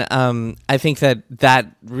 And then I think that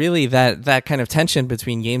kind of tension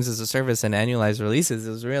between games as a service and annualized releases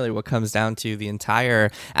is really what comes down to the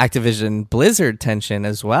entire Activision Blizzard tension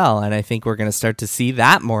as well. And I think we're going to start to see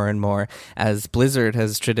that more and more, as Blizzard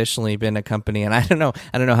has traditionally been a company, and I don't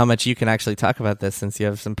know how much you can actually talk about this since you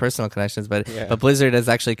have some personal connections, but Blizzard is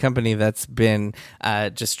actually a company that's been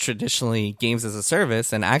just traditionally games as a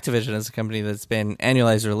service, and Activision is a company that's been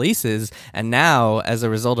annualized releases. And now, as a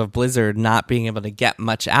result of Blizzard not being able to get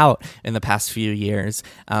much out in the past few years,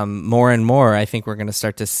 more and more I think we're going to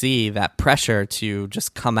start to see that pressure to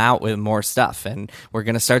just come out with more stuff, and we're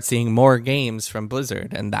going to start seeing more games from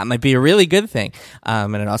Blizzard, and that might be a really good thing,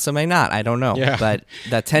 and it also may not, I don't know, but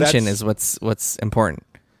that tension is what's important.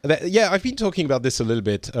 I've been talking about this a little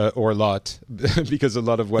bit or a lot because a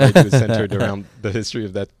lot of what I do is centered around the history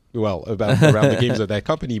of that, around the games of that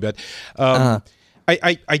company, but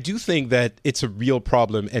I do think that it's a real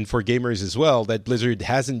problem, and for gamers as well, that Blizzard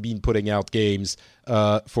hasn't been putting out games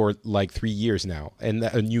for like 3 years now, and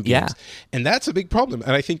new games. And that's a big problem.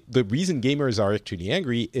 And I think the reason gamers are actually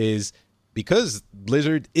angry is because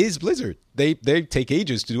Blizzard is Blizzard. They take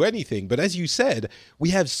ages to do anything. But as you said,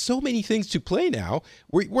 we have so many things to play now.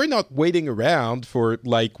 We're not waiting around for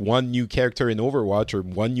like one new character in Overwatch or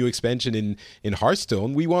one new expansion in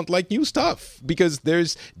Hearthstone. We want like new stuff because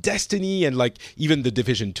there's Destiny, and like even the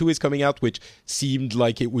Division 2 is coming out, which seemed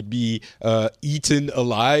like it would be eaten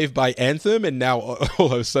alive by Anthem. And now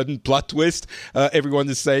all of a sudden, plot twist, everyone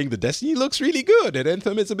is saying the Destiny looks really good and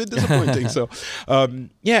Anthem is a bit disappointing. So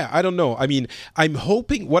I don't know. I mean, I'm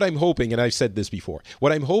hoping, and I've said this before,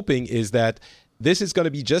 what I'm hoping is that this is going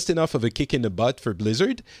to be just enough of a kick in the butt for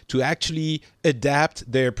Blizzard to actually adapt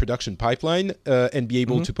their production pipeline and be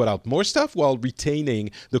able to put out more stuff while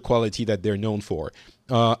retaining the quality that they're known for.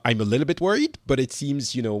 I'm a little bit worried, but it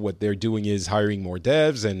seems, what they're doing is hiring more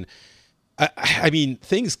devs. And I mean,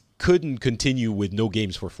 things couldn't continue with no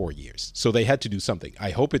games for 4 years. So they had to do something.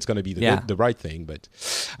 I hope it's going to be the right thing, but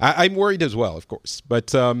I'm worried as well, of course.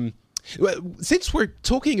 But since we're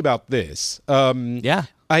talking about this,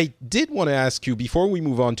 I did want to ask you, before we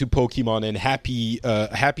move on to Pokemon and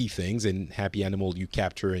happy things and happy animal you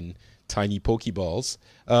capture in tiny Pokeballs,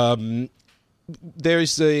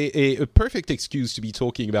 there's a perfect excuse to be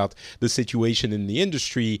talking about the situation in the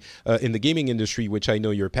industry, in the gaming industry, which I know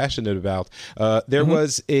you're passionate about. There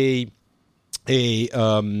was not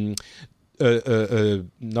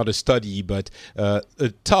a study, but a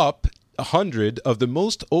top 100 of the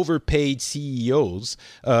most overpaid CEOs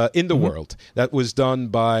in the world. That was done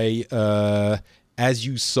by As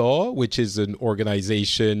You Saw, which is an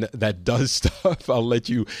organization that does stuff. I'll let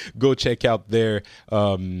you go check out their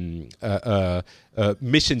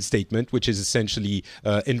mission statement, which is essentially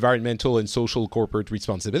environmental and social corporate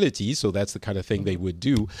responsibility. So that's the kind of thing they would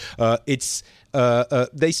do.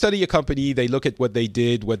 They study a company, they look at what they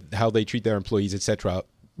did, how they treat their employees, etc.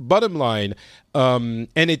 Bottom line,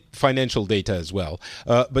 and financial data as well.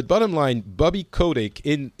 But bottom line, Bobby Kotick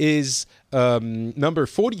is number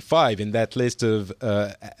 45 in that list of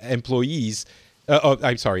employees.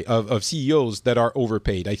 Of CEOs that are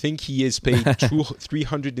overpaid. I think he is paid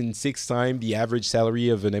 306 times the average salary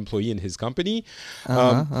of an employee in his company.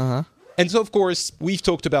 And And so, of course, we've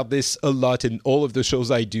talked about this a lot in all of the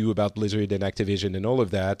shows I do about Blizzard and Activision and all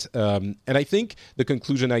of that. And I think the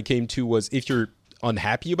conclusion I came to was if you're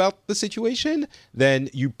unhappy about the situation, then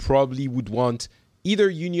you probably would want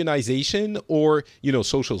either unionization or,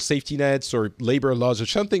 social safety nets or labor laws or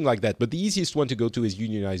something like that. But the easiest one to go to is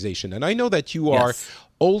unionization. And I know that you are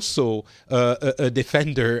also a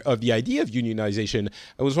defender of the idea of unionization.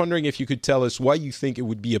 I was wondering if you could tell us why you think it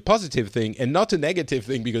would be a positive thing and not a negative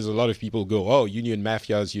thing, because a lot of people go, oh, union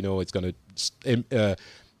mafias, it's going to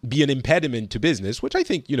be an impediment to business, which I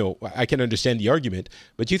think, I can understand the argument,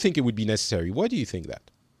 but you think it would be necessary. Why do you think that?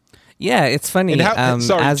 Yeah, it's funny.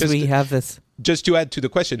 Just to add to the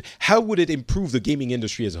question, how would it improve the gaming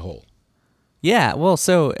industry as a whole? Yeah, well,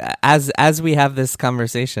 so as we have this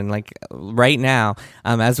conversation, like right now,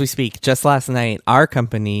 as we speak, just last night, our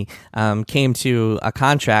company came to a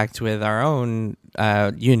contract with our own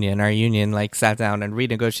union. Our union sat down and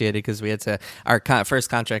renegotiated because we had to. Our first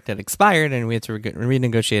contract had expired, and we had to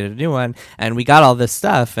renegotiate a new one. And we got all this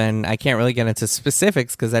stuff, and I can't really get into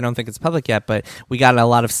specifics because I don't think it's public yet. But we got a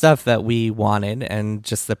lot of stuff that we wanted, and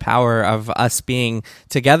just the power of us being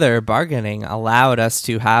together bargaining allowed us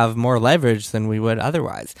to have more leverage than we would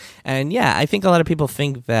otherwise. And yeah, I think a lot of people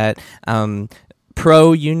think that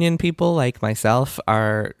pro-union people like myself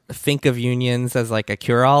think of unions as like a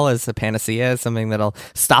cure-all, as a panacea, as something that'll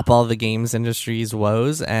stop all the games industry's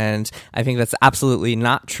woes. And I think that's absolutely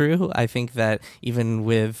not true. I think that even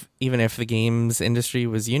if the games industry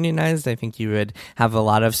was unionized, I think you would have a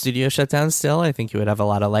lot of studio shutdowns still. I think you would have a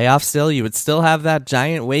lot of layoffs still. You would still have that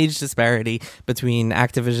giant wage disparity between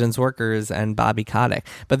Activision's workers and Bobby Kotick.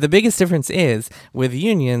 But the biggest difference is with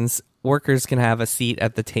unions, workers can have a seat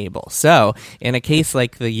at the table. So in a case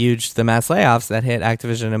like the mass layoffs that hit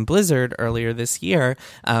Activision and Blizzard earlier this year,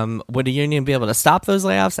 would a union be able to stop those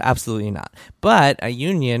layoffs? Absolutely not. But a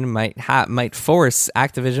union might force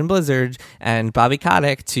Activision Blizzard and Bobby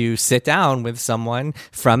Kotick to sit down with someone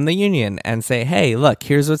from the union and say, hey, look,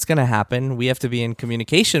 here's what's going to happen. We have to be in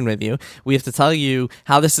communication with you. We have to tell you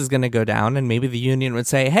how this is going to go down. And maybe the union would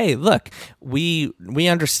say, hey, look, we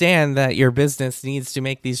understand that your business needs to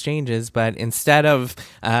make these changes, but instead of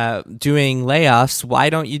doing layoffs, why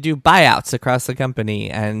don't you do buyouts across the company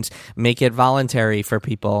and make it voluntary for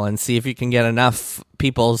people and see if you can get enough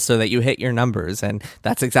people so that you hit your numbers? And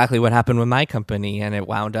that's exactly what happened with my company, and it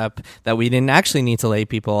wound up that we didn't actually need to lay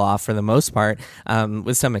people off for the most part,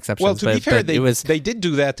 with some exceptions. Well, to be fair, they did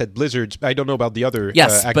do that at Blizzard. I don't know about the other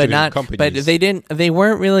companies. But they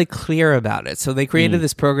weren't really clear about it. So they created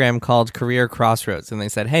this program called Career Crossroads, and they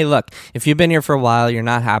said, hey, look, if you've been here for a while, you're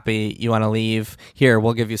not happy, you want to leave, here,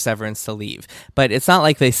 we'll give you severance to leave. But it's not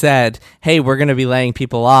like they said, hey, we're going to be laying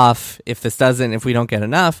people off if we don't get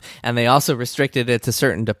enough. And they also restricted it to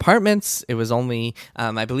certain departments. It was only,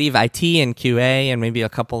 I believe, IT and QA and maybe a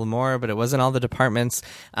couple more, but it wasn't all the departments.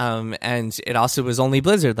 And it also was only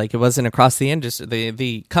Blizzard. Like, it wasn't across the industry,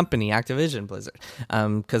 the company, Activision Blizzard.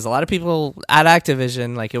 Because a lot of people at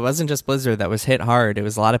Activision, like, it wasn't just Blizzard that was hit hard. It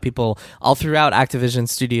was a lot of people all throughout Activision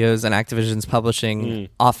Studios and Activision's publishing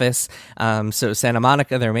office. So Santa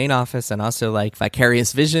Monica, their main office, and also like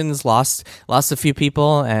Vicarious Visions lost a few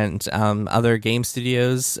people, and other game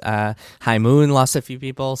studios, High Moon lost a few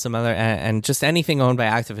people, some other, and just anything owned by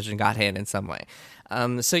Activision got hit in some way.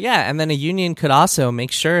 So yeah, and then a union could also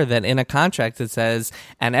make sure that in a contract it says,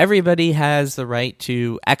 and everybody has the right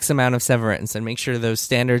to X amount of severance, and make sure those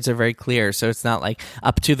standards are very clear. So it's not like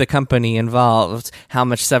up to the company involved how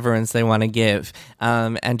much severance they want to give,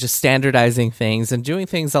 and just standardizing things and doing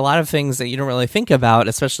things, a lot of things that you don't really think about,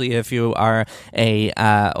 especially if you are a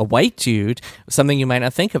white dude. Something you might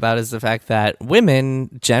not think about is the fact that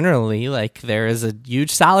women generally, like, there is a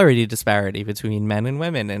huge salary disparity between men and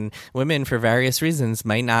women for various reasons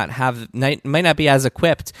might not be as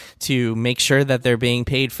equipped to make sure that they're being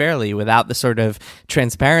paid fairly without the sort of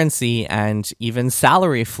transparency and even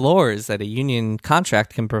salary floors that a union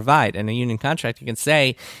contract can provide. And a union contract, you can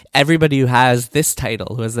say everybody who has this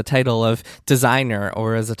title, who has the title of designer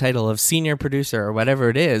or as a title of senior producer or whatever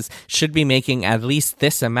it is, should be making at least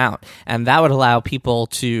this amount. And that would allow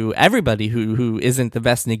everybody who isn't the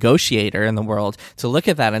best negotiator in the world to look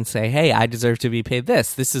at that and say, hey, I deserve to be paid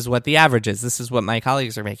this. This is what the average is. This is what my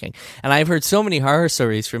colleagues are making. And I've heard so many horror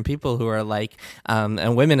stories from people who are like,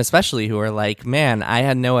 and women especially, who are like, man, I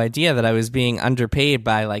had no idea that I was being underpaid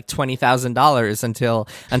by like $20,000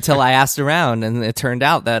 until I asked around, and it turned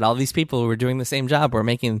out that all these people who were doing the same job were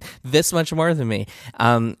making this much more than me.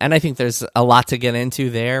 And I think there's a lot to get into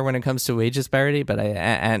there when it comes to wage disparity, but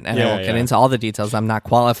I won't get into all the details. I'm not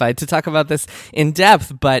qualified to talk about this in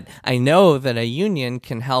depth, but I know that a union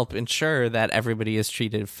can help ensure that everybody is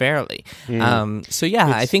treated fairly.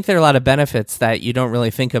 I think there are a lot of benefits that you don't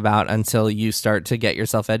really think about until you start to get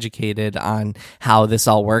yourself educated on how this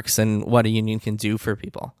all works and what a union can do for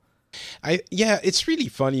people. It's really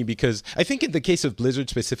funny because I think in the case of Blizzard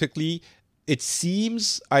specifically, it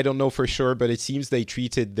seems, I don't know for sure, but it seems they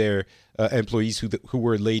treated their employees who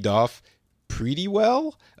were laid off pretty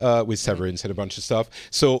well with severance and a bunch of stuff.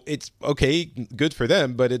 So it's okay, good for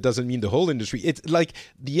them, but it doesn't mean the whole industry. It's like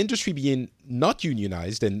the industry being not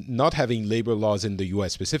unionized and not having labor laws in the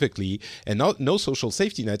US specifically, and no social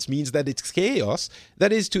safety nets means that it's chaos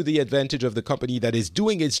that is to the advantage of the company that is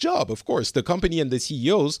doing its job. Of course, the company and the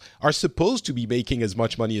CEOs are supposed to be making as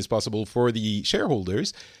much money as possible for the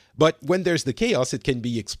shareholders. But when there's the chaos, it can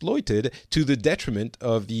be exploited to the detriment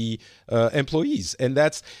of the employees. And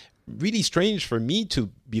that's really strange for me to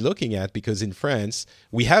be looking at, because in France,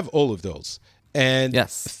 we have all of those. And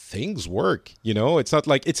things work, it's not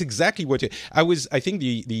like it's exactly what I think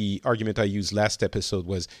the argument I used last episode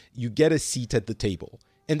was you get a seat at the table.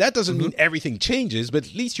 And that doesn't mean everything changes, but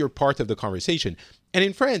at least you're part of the conversation. And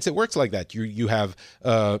in France, it works like that. You have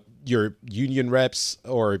your union reps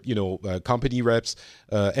or, company reps,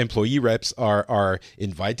 employee reps are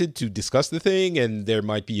invited to discuss the thing. And there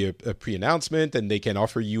might be a pre-announcement, and they can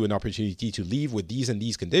offer you an opportunity to leave with these and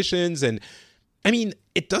these conditions. And I mean,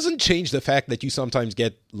 it doesn't change the fact that you sometimes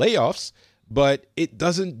get layoffs, but it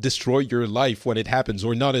doesn't destroy your life when it happens,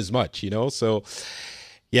 or not as much, So,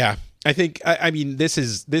 yeah. I think,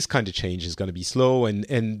 this kind of change is going to be slow.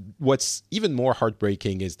 And what's even more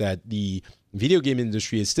heartbreaking is that the video game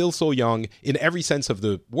industry is still so young in every sense of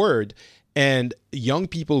the word. And young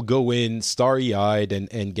people go in starry-eyed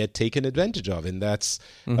and get taken advantage of. And that's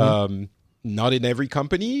not in every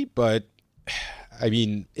company, but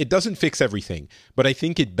it doesn't fix everything. But I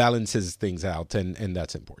think it balances things out, and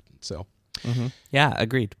that's important. So, Yeah,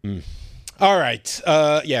 agreed. All right.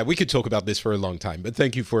 We could talk about this for a long time, but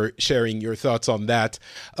thank you for sharing your thoughts on that.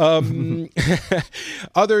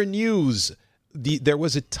 Other news. There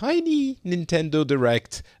was a tiny Nintendo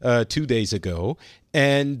Direct 2 days ago,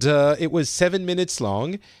 and it was 7 minutes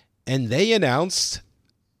long, and they announced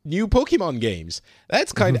new Pokemon games.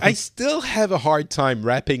 That's I still have a hard time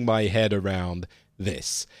wrapping my head around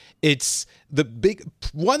this. It's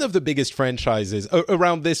one of the biggest franchises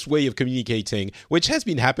around this way of communicating, which has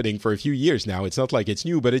been happening for a few years now. It's not like it's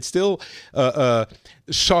new, but it still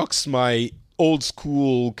shocks my old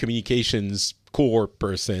school communications core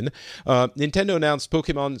person. Nintendo announced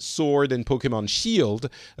Pokemon Sword and Pokemon Shield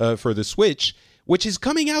for the Switch, which is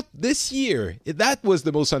coming out this year. That was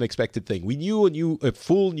the most unexpected thing. We knew a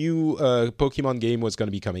full new Pokemon game was going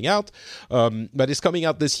to be coming out, but it's coming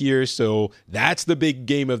out this year, so that's the big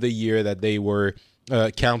game of the year that they were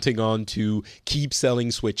counting on to keep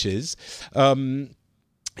selling Switches.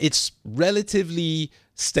 It's relatively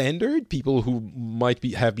standard. People who might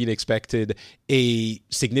have been expected a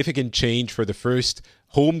significant change for the first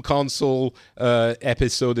home console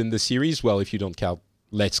episode in the series, well, if you don't count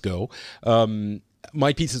Let's Go,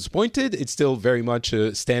 might be disappointed. It's still very much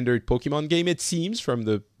a standard Pokemon game, it seems, from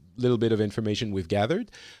the little bit of information we've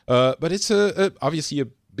gathered. But it's obviously a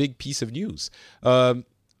big piece of news.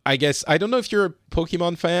 I guess, I don't know if you're a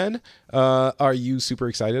Pokemon fan. Are you super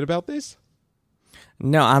excited about this?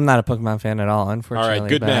 No, I'm not a Pokemon fan at all, unfortunately. All right,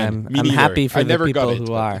 good man. I'm happy for the people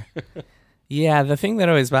who are. Yeah, the thing that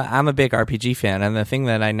I'm a big RPG fan, and the thing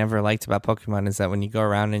that I never liked about Pokemon is that when you go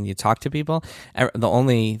around and you talk to people, the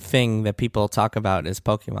only thing that people talk about is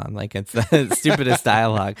Pokemon. Like, it's the stupidest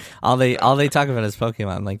dialogue. All they talk about is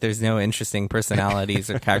Pokemon. Like, there's no interesting personalities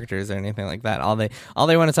or characters or anything like that. All they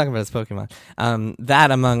want to talk about is Pokemon. That,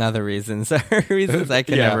 among other reasons, are reasons I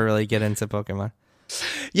could never really get into Pokemon.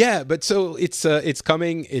 Yeah, but so it's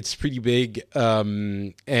coming. It's pretty big,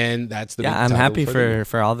 and that's the big I'm title happy for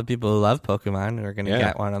for all the people who love Pokemon who are going to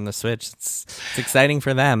get one on the Switch. It's exciting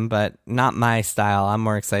for them, but not my style. I'm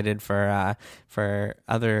more excited for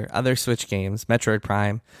other Switch games, Metroid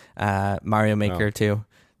Prime, Mario Maker 2.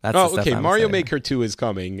 That's okay. Mario Maker 2 is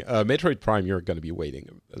coming. Metroid Prime, you're going to be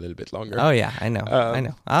waiting a little bit longer. Oh yeah, I know.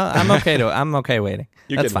 I'm okay waiting.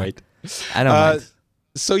 You That's can fine. wait. I don't mind.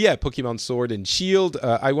 So yeah, Pokemon Sword and Shield.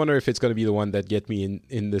 I wonder if it's going to be the one that get me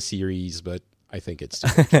in the series, but I think it's too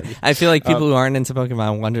late for me. I feel like people who aren't into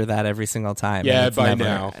Pokemon wonder that every single time. Yeah, and it's by never,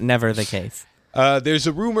 now. never the case. There's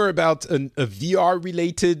a rumor about a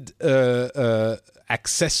VR-related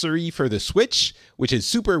accessory for the Switch, which is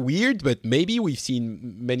super weird, but maybe we've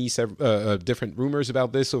seen many different rumors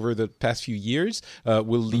about this over the past few years.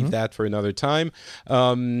 We'll leave that for another time.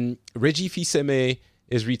 Reggie Fils-Aimé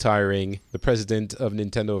is retiring, the president of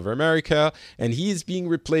Nintendo of America, and he is being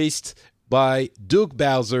replaced by Doug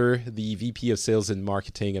Bowser, the VP of Sales and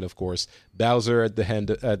Marketing. And of course, Bowser at the head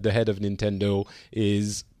of Nintendo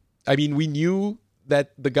is... I mean, we knew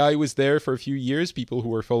that the guy was there for a few years, people who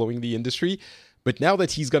were following the industry. But now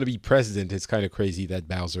that he's going to be president, it's kind of crazy that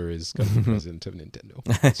Bowser is going to be president of Nintendo.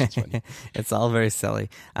 It's just funny. It's all very silly.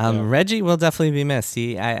 Reggie will definitely be missed.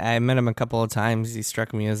 I met him a couple of times. He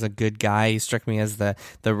struck me as a good guy. He struck me as the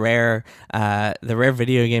rare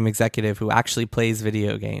video game executive who actually plays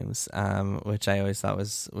video games, which I always thought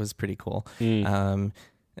was pretty cool.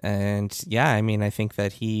 And yeah, I mean, I think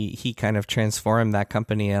that he kind of transformed that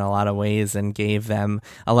company in a lot of ways and gave them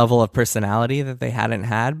a level of personality that they hadn't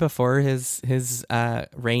had before his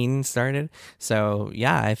reign started. So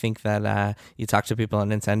yeah, I think that you talk to people at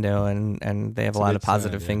Nintendo and they have a lot of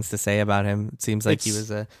positive things to say about him. It seems like he was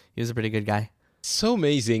a pretty good guy. So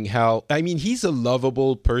amazing how, I mean, he's a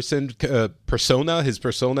lovable persona. His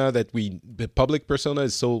persona the public persona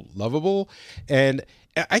is so lovable. And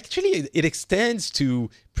actually, it extends to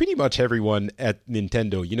pretty much everyone at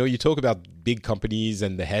Nintendo. You know, you talk about big companies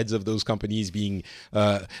and the heads of those companies being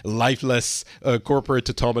lifeless corporate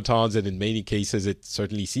automatons, and in many cases, it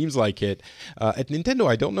certainly seems like it. At Nintendo,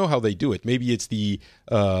 I don't know how they do it. Maybe it's the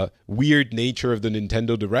weird nature of the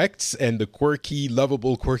Nintendo Directs and the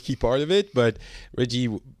lovable, quirky part of it, but Reggie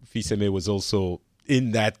Fils-Aimé was also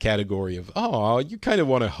in that category of, you kind of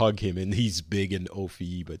want to hug him, and he's big and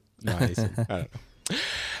oafy, but nice. And, I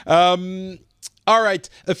don't know. All right,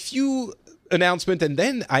 a few announcements, and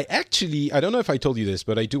then I don't know if I told you this,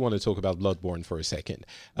 but I do want to talk about Bloodborne for a second.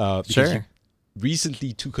 Because you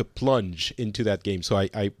recently took a plunge into that game, so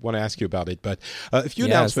I want to ask you about it. But a few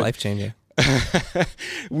announcements. It's life-changing.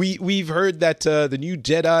 We've heard that the new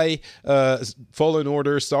Jedi Fallen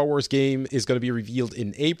Order Star Wars game is going to be revealed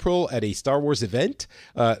in April at a Star Wars event.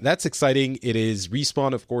 That's exciting. It is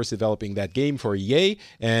Respawn, of course, developing that game for EA,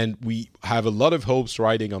 and we have a lot of hopes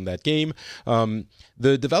riding on that game.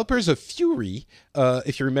 The developers of Fury,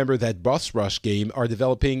 if you remember that Boss Rush game, are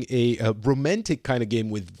developing a romantic kind of game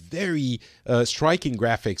with very striking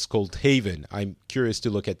graphics called Haven. I'm curious to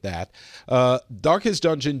look at that. Darkest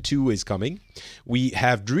Dungeon 2 is coming. We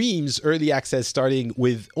have Dreams early access starting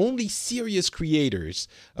with only serious creators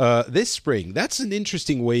this spring. That's an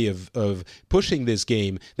interesting way of pushing this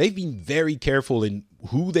game. They've been very careful in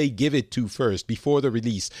who they give it to first before the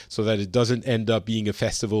release so that it doesn't end up being a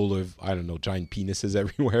festival of, I don't know, giant penises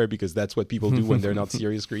everywhere, because that's what people do when they're not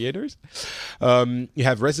serious creators. You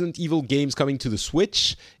have Resident Evil games coming to the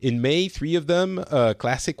Switch in May, 3 of them,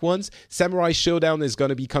 classic ones. Samurai Showdown is going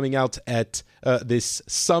to be coming out at this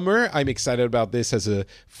summer. I'm excited about this as a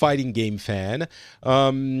fighting game fan.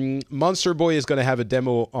 Monster Boy is going to have a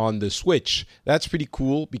demo on the Switch. That's pretty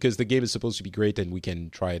cool because the game is supposed to be great and we can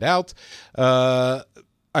try it out.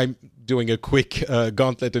 I'm doing a quick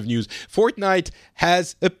gauntlet of news. Fortnite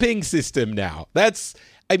has a ping system now.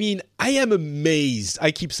 I am amazed.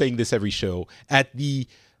 I keep saying this every show at the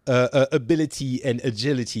ability and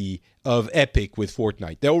agility of Epic with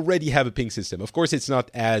Fortnite. They already have a ping system. Of course, it's not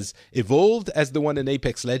as evolved as the one in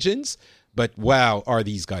Apex Legends, but wow, are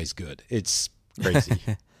these guys good. It's crazy.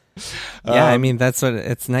 Yeah, I mean, that's what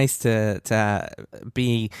it's nice to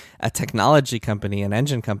be a technology company, an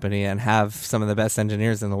engine company, and have some of the best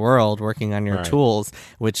engineers in the world working on your tools,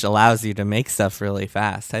 which allows you to make stuff really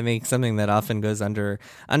fast. I think something that often goes under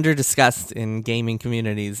discussed in gaming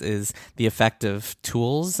communities is the effect of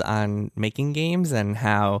tools on making games and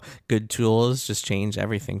how good tools just change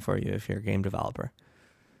everything for you if you're a game developer.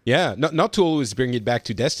 Yeah, not to always bring it back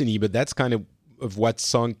to Destiny, but that's kind of what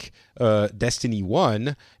sunk Destiny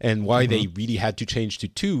 1 and why they really had to change to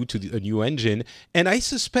 2 to a new engine. And I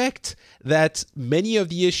suspect that many of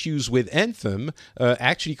the issues with Anthem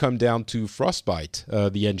actually come down to Frostbite,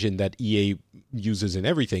 the engine that EA uses in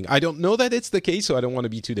everything. I don't know that it's the case, so I don't want to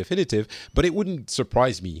be too definitive, but it wouldn't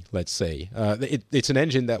surprise me, let's say. It's an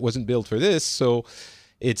engine that wasn't built for this, so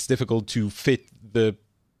it's difficult to fit the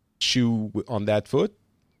shoe on that foot.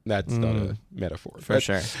 That's not a metaphor. For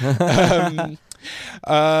sure.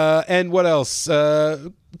 And what else?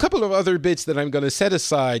 A couple of other bits that I'm going to set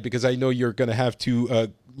aside because I know you're going to have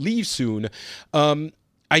to leave soon.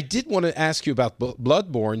 I did want to ask you about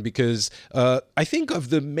Bloodborne because I think of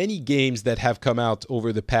the many games that have come out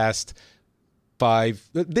over the past 5,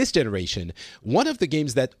 this generation, one of the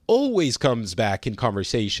games that always comes back in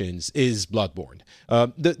conversations is Bloodborne.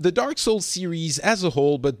 The Dark Souls series as a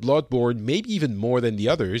whole, but Bloodborne maybe even more than the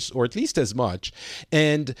others, or at least as much.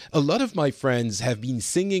 And a lot of my friends have been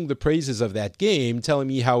singing the praises of that game, telling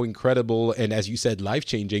me how incredible and, as you said,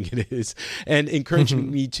 life-changing it is, and encouraging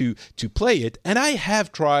me to play it. And I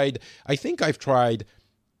think I've tried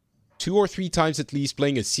 2 or 3 times at least,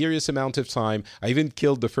 playing a serious amount of time. I even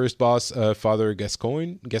killed the first boss, Father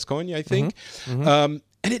Gascoigne, I think. And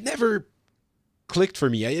it never clicked for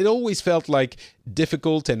me. It always felt like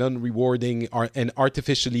difficult and unrewarding and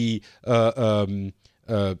artificially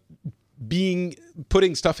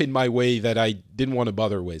putting stuff in my way that I didn't want to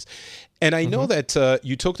bother with. And I know that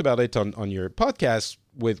you talked about it on your podcast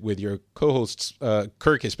with your co-hosts,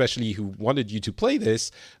 Kirk especially, who wanted you to play this.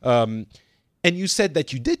 And you said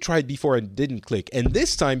that you did try it before and didn't click. And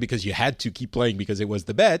this time, because you had to keep playing because it was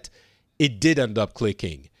the bet, it did end up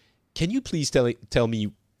clicking. Can you please tell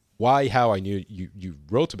me why, how? I knew you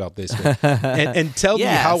wrote about this. and tell me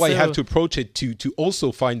how I have to approach it to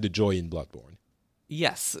also find the joy in Bloodborne.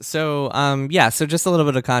 Yes. So, so just a little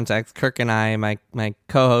bit of context. Kirk and I, my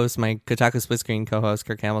co-host, my Kotaku Split Screen co-host,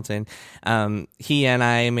 Kirk Hamilton, he and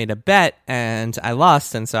I made a bet, and I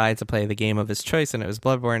lost, and so I had to play the game of his choice, and it was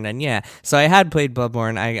Bloodborne. And so I had played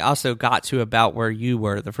Bloodborne. I also got to about where you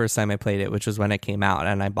were the first time I played it, which was when it came out,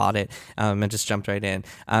 and I bought it and just jumped right in.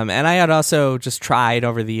 And I had also just tried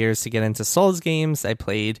over the years to get into Souls games. I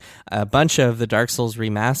played a bunch of the Dark Souls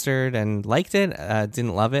remastered and liked it.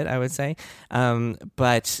 Didn't love it, I would say.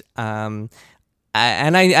 But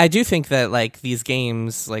I do think that like these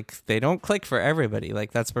games, like they don't click for everybody.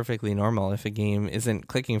 Like that's perfectly normal if a game isn't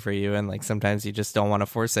clicking for you, and like sometimes you just don't want to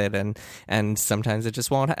force it, and sometimes it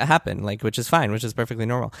just won't happen, like, which is fine, which is perfectly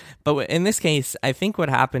normal. But in this case, I think what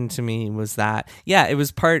happened to me was that it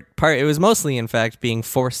was it was mostly in fact being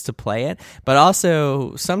forced to play it, but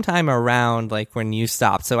also sometime around like when you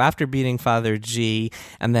stopped. So after beating Father G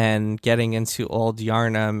and then getting into Old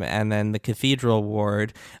Yarnum and then the Cathedral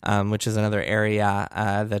Ward, which is another area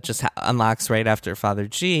that just unlocks right after Father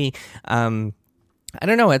G. I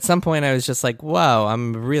don't know, at some point I was just like, whoa,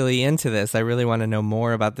 I'm really into this. I really want to know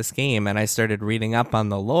more about this game. And I started reading up on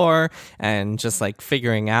the lore and just like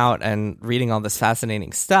figuring out and reading all this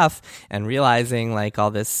fascinating stuff and realizing like all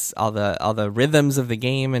the rhythms of the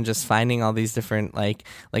game and just finding all these different like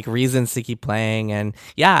reasons to keep playing. And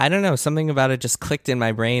I don't know, something about it just clicked in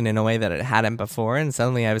my brain in a way that it hadn't before. And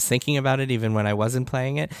suddenly I was thinking about it even when I wasn't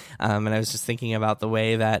playing it. And I was just thinking about the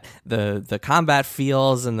way that the combat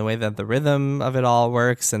feels and the way that the rhythm of it all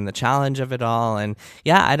works and the challenge of it all. And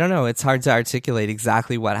I don't know, it's hard to articulate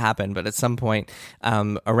exactly what happened, but at some point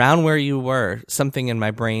around where you were, something in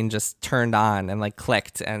my brain just turned on and like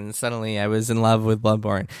clicked, and suddenly I was in love with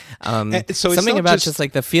Bloodborne. So something about just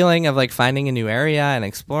like the feeling of like finding a new area and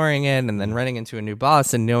exploring it and then running into a new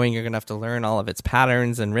boss and knowing you're gonna have to learn all of its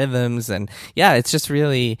patterns and rhythms, and it just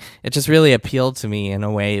really appealed to me in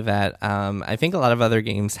a way that I think a lot of other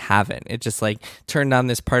games haven't. It just like turned on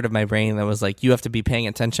this part of my brain that was like, you have to be paying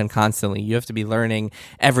attention constantly. You have to be learning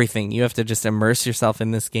everything. You have to just immerse yourself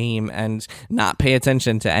in this game and not pay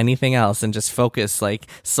attention to anything else and just focus like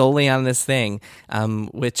solely on this thing,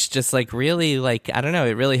 which just like really like, I don't know,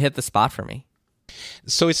 it really hit the spot for me.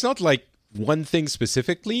 So it's not like one thing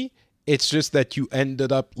specifically. It's just that you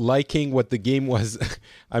ended up liking what the game was,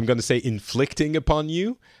 I'm going to say, inflicting upon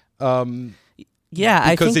you. I think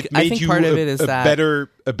part of it is that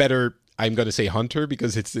a better, I'm going to say, hunter,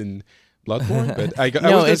 because it's in Bloodborne, but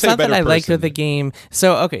it's not that I liked the game.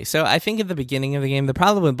 So I think at the beginning of the game, the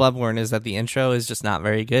problem with Bloodborne is that the intro is just not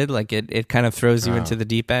very good. Like it kind of throws you into the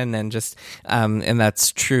deep end, and just and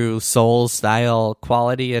that's true Souls style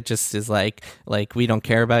quality. It just is like we don't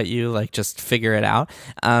care about you, like just figure it out.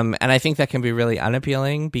 And I think that can be really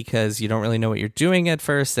unappealing because you don't really know what you're doing at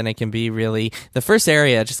first, and it can be really, the first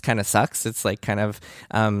area just kind of sucks. It's like kind of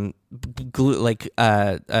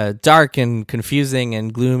dark and confusing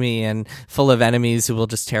and gloomy and full of enemies who will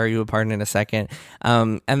just tear you apart in a second,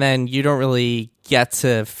 and then you don't really get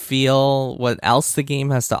to feel what else the game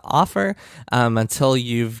has to offer until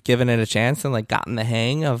you've given it a chance and like gotten the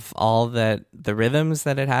hang of all the rhythms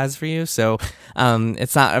that it has for you. So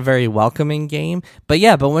it's not a very welcoming game, but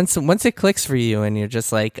once it clicks for you and you're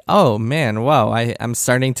just like, oh man, whoa, I'm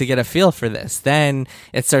starting to get a feel for this, then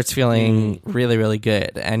it starts feeling really, really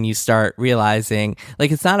good, and you start realizing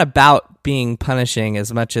like it's not about about being punishing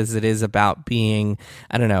as much as it is about being,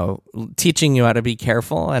 I don't know, teaching you how to be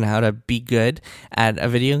careful and how to be good at a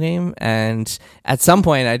video game. And at some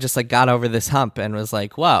point I just like got over this hump and was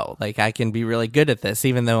like, whoa, like I can be really good at this,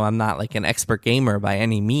 even though I'm not like an expert gamer by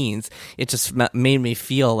any means. It just made me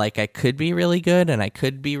feel like I could be really good and I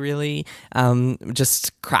could be really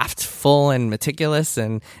just craftful and meticulous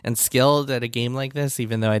and skilled at a game like this,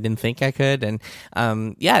 even though I didn't think I could. And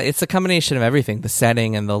yeah, it's a combination of everything. The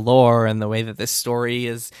setting and the lore and the way that this story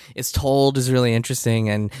is told is really interesting.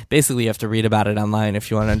 And basically you have to read about it online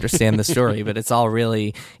if you want to understand the story, but it's all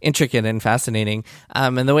really intricate and fascinating.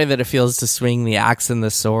 And the way that it feels to swing the axe and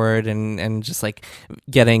the sword and just like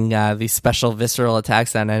getting these special visceral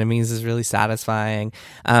attacks on enemies is really satisfying.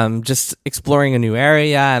 Just exploring a new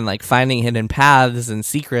area and like finding hidden paths and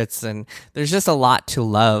secrets, and there's just a lot to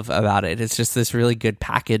love about it. It's just this really good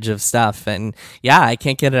package of stuff, and yeah, I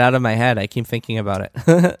can't get it out of my head. I keep thinking about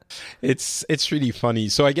it. It's really funny.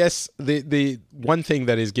 So I guess the one thing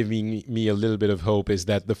that is giving me a little bit of hope is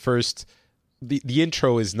that the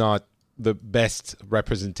intro is not the best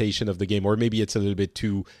representation of the game, or maybe it's a little bit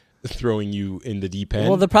too throwing you in the deep end.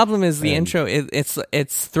 Well, the problem is the intro.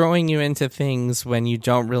 It's throwing you into things when you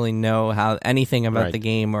don't really know anything about the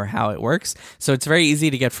game or how it works. So it's very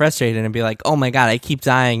easy to get frustrated and be like, "Oh my god, I keep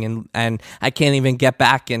dying and I can't even get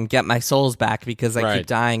back and get my souls back because I keep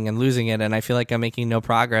dying and losing it, and I feel like I'm making no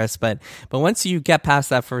progress." But once you get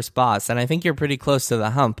past that first boss, and I think you're pretty close to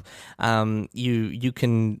the hump, you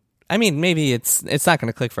can. I mean, maybe it's not going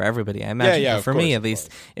to click for everybody, I imagine. Yeah, but for me, at least,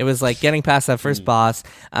 it was like getting past that first boss,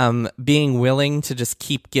 being willing to just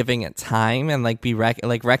keep giving it time and like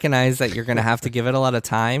recognize that you're going to have to give it a lot of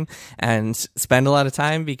time and spend a lot of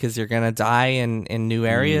time because you're going to die in new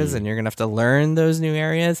areas and you're going to have to learn those new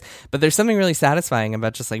areas. But there's something really satisfying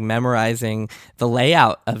about just like memorizing the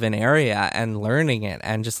layout of an area and learning it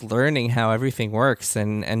and just learning how everything works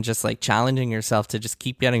and just like challenging yourself to just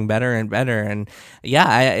keep getting better and better. And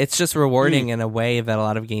yeah, it's just rewarding in a way that a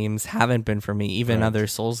lot of games haven't been for me. Even other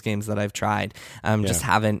Souls games that I've tried just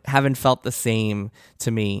haven't felt the same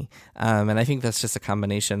to me. And I think that's just a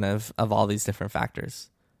combination of all these different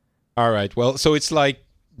factors. All right. Well, so it's like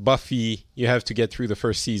Buffy. You have to get through the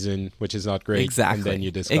first season, which is not great. Exactly. And then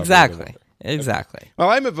you discover Exactly.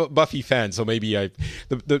 Well, I'm a Buffy fan, so maybe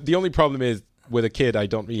the only problem is with a kid, I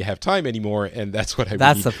don't really have time anymore, and that's what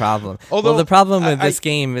That's the problem. Although the problem with this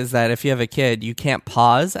game is that if you have a kid, you can't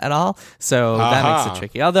pause at all, so that makes it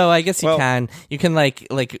tricky. Although I guess you can like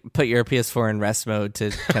put your PS4 in rest mode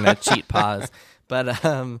to kind of cheat pause, but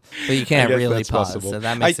you can't really pause, possible. So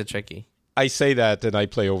that makes it tricky. I say that, and I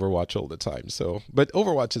play Overwatch all the time. So, but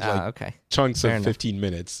Overwatch is chunks of 15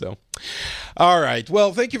 minutes. So, all right.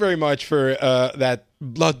 Well, thank you very much for that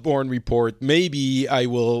Bloodborne report. Maybe I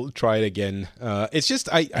will try it again. It's just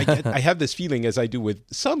I have this feeling, as I do with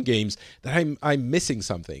some games, that I'm missing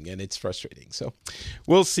something, and it's frustrating. So,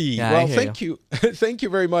 we'll see. Yeah, well, thank you, thank you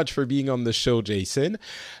very much for being on the show, Jason.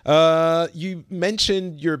 You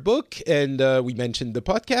mentioned your book, and we mentioned the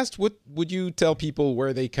podcast. What would you tell people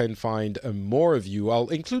where they can find more of you? I'll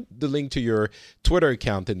include the link to your Twitter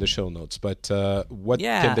account in the show notes. But what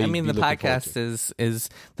can they? I mean, the podcast is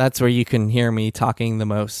that's where you can hear me talking the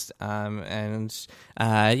most.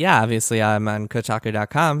 Obviously I'm on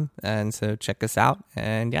Kotaku.com, and so check us out.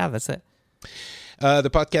 And yeah, that's it.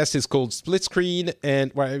 The podcast is called Split Screen,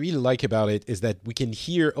 and what I really like about it is that we can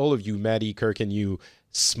hear all of you, Maddie, Kirk, and you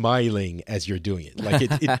smiling as you're doing it. Like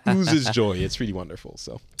it oozes joy. It's really wonderful.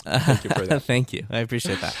 So thank you for that. Thank you. I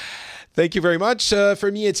appreciate that. Thank you very much.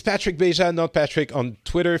 For me, it's Patrick Beja, not Patrick, on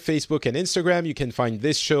Twitter, Facebook, and Instagram. You can find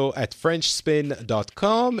this show at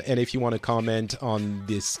FrenchSpin.com. And if you want to comment on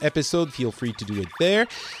this episode, feel free to do it there.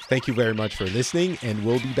 Thank you very much for listening, and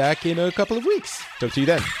we'll be back in a couple of weeks. Talk to you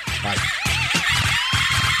then. Bye.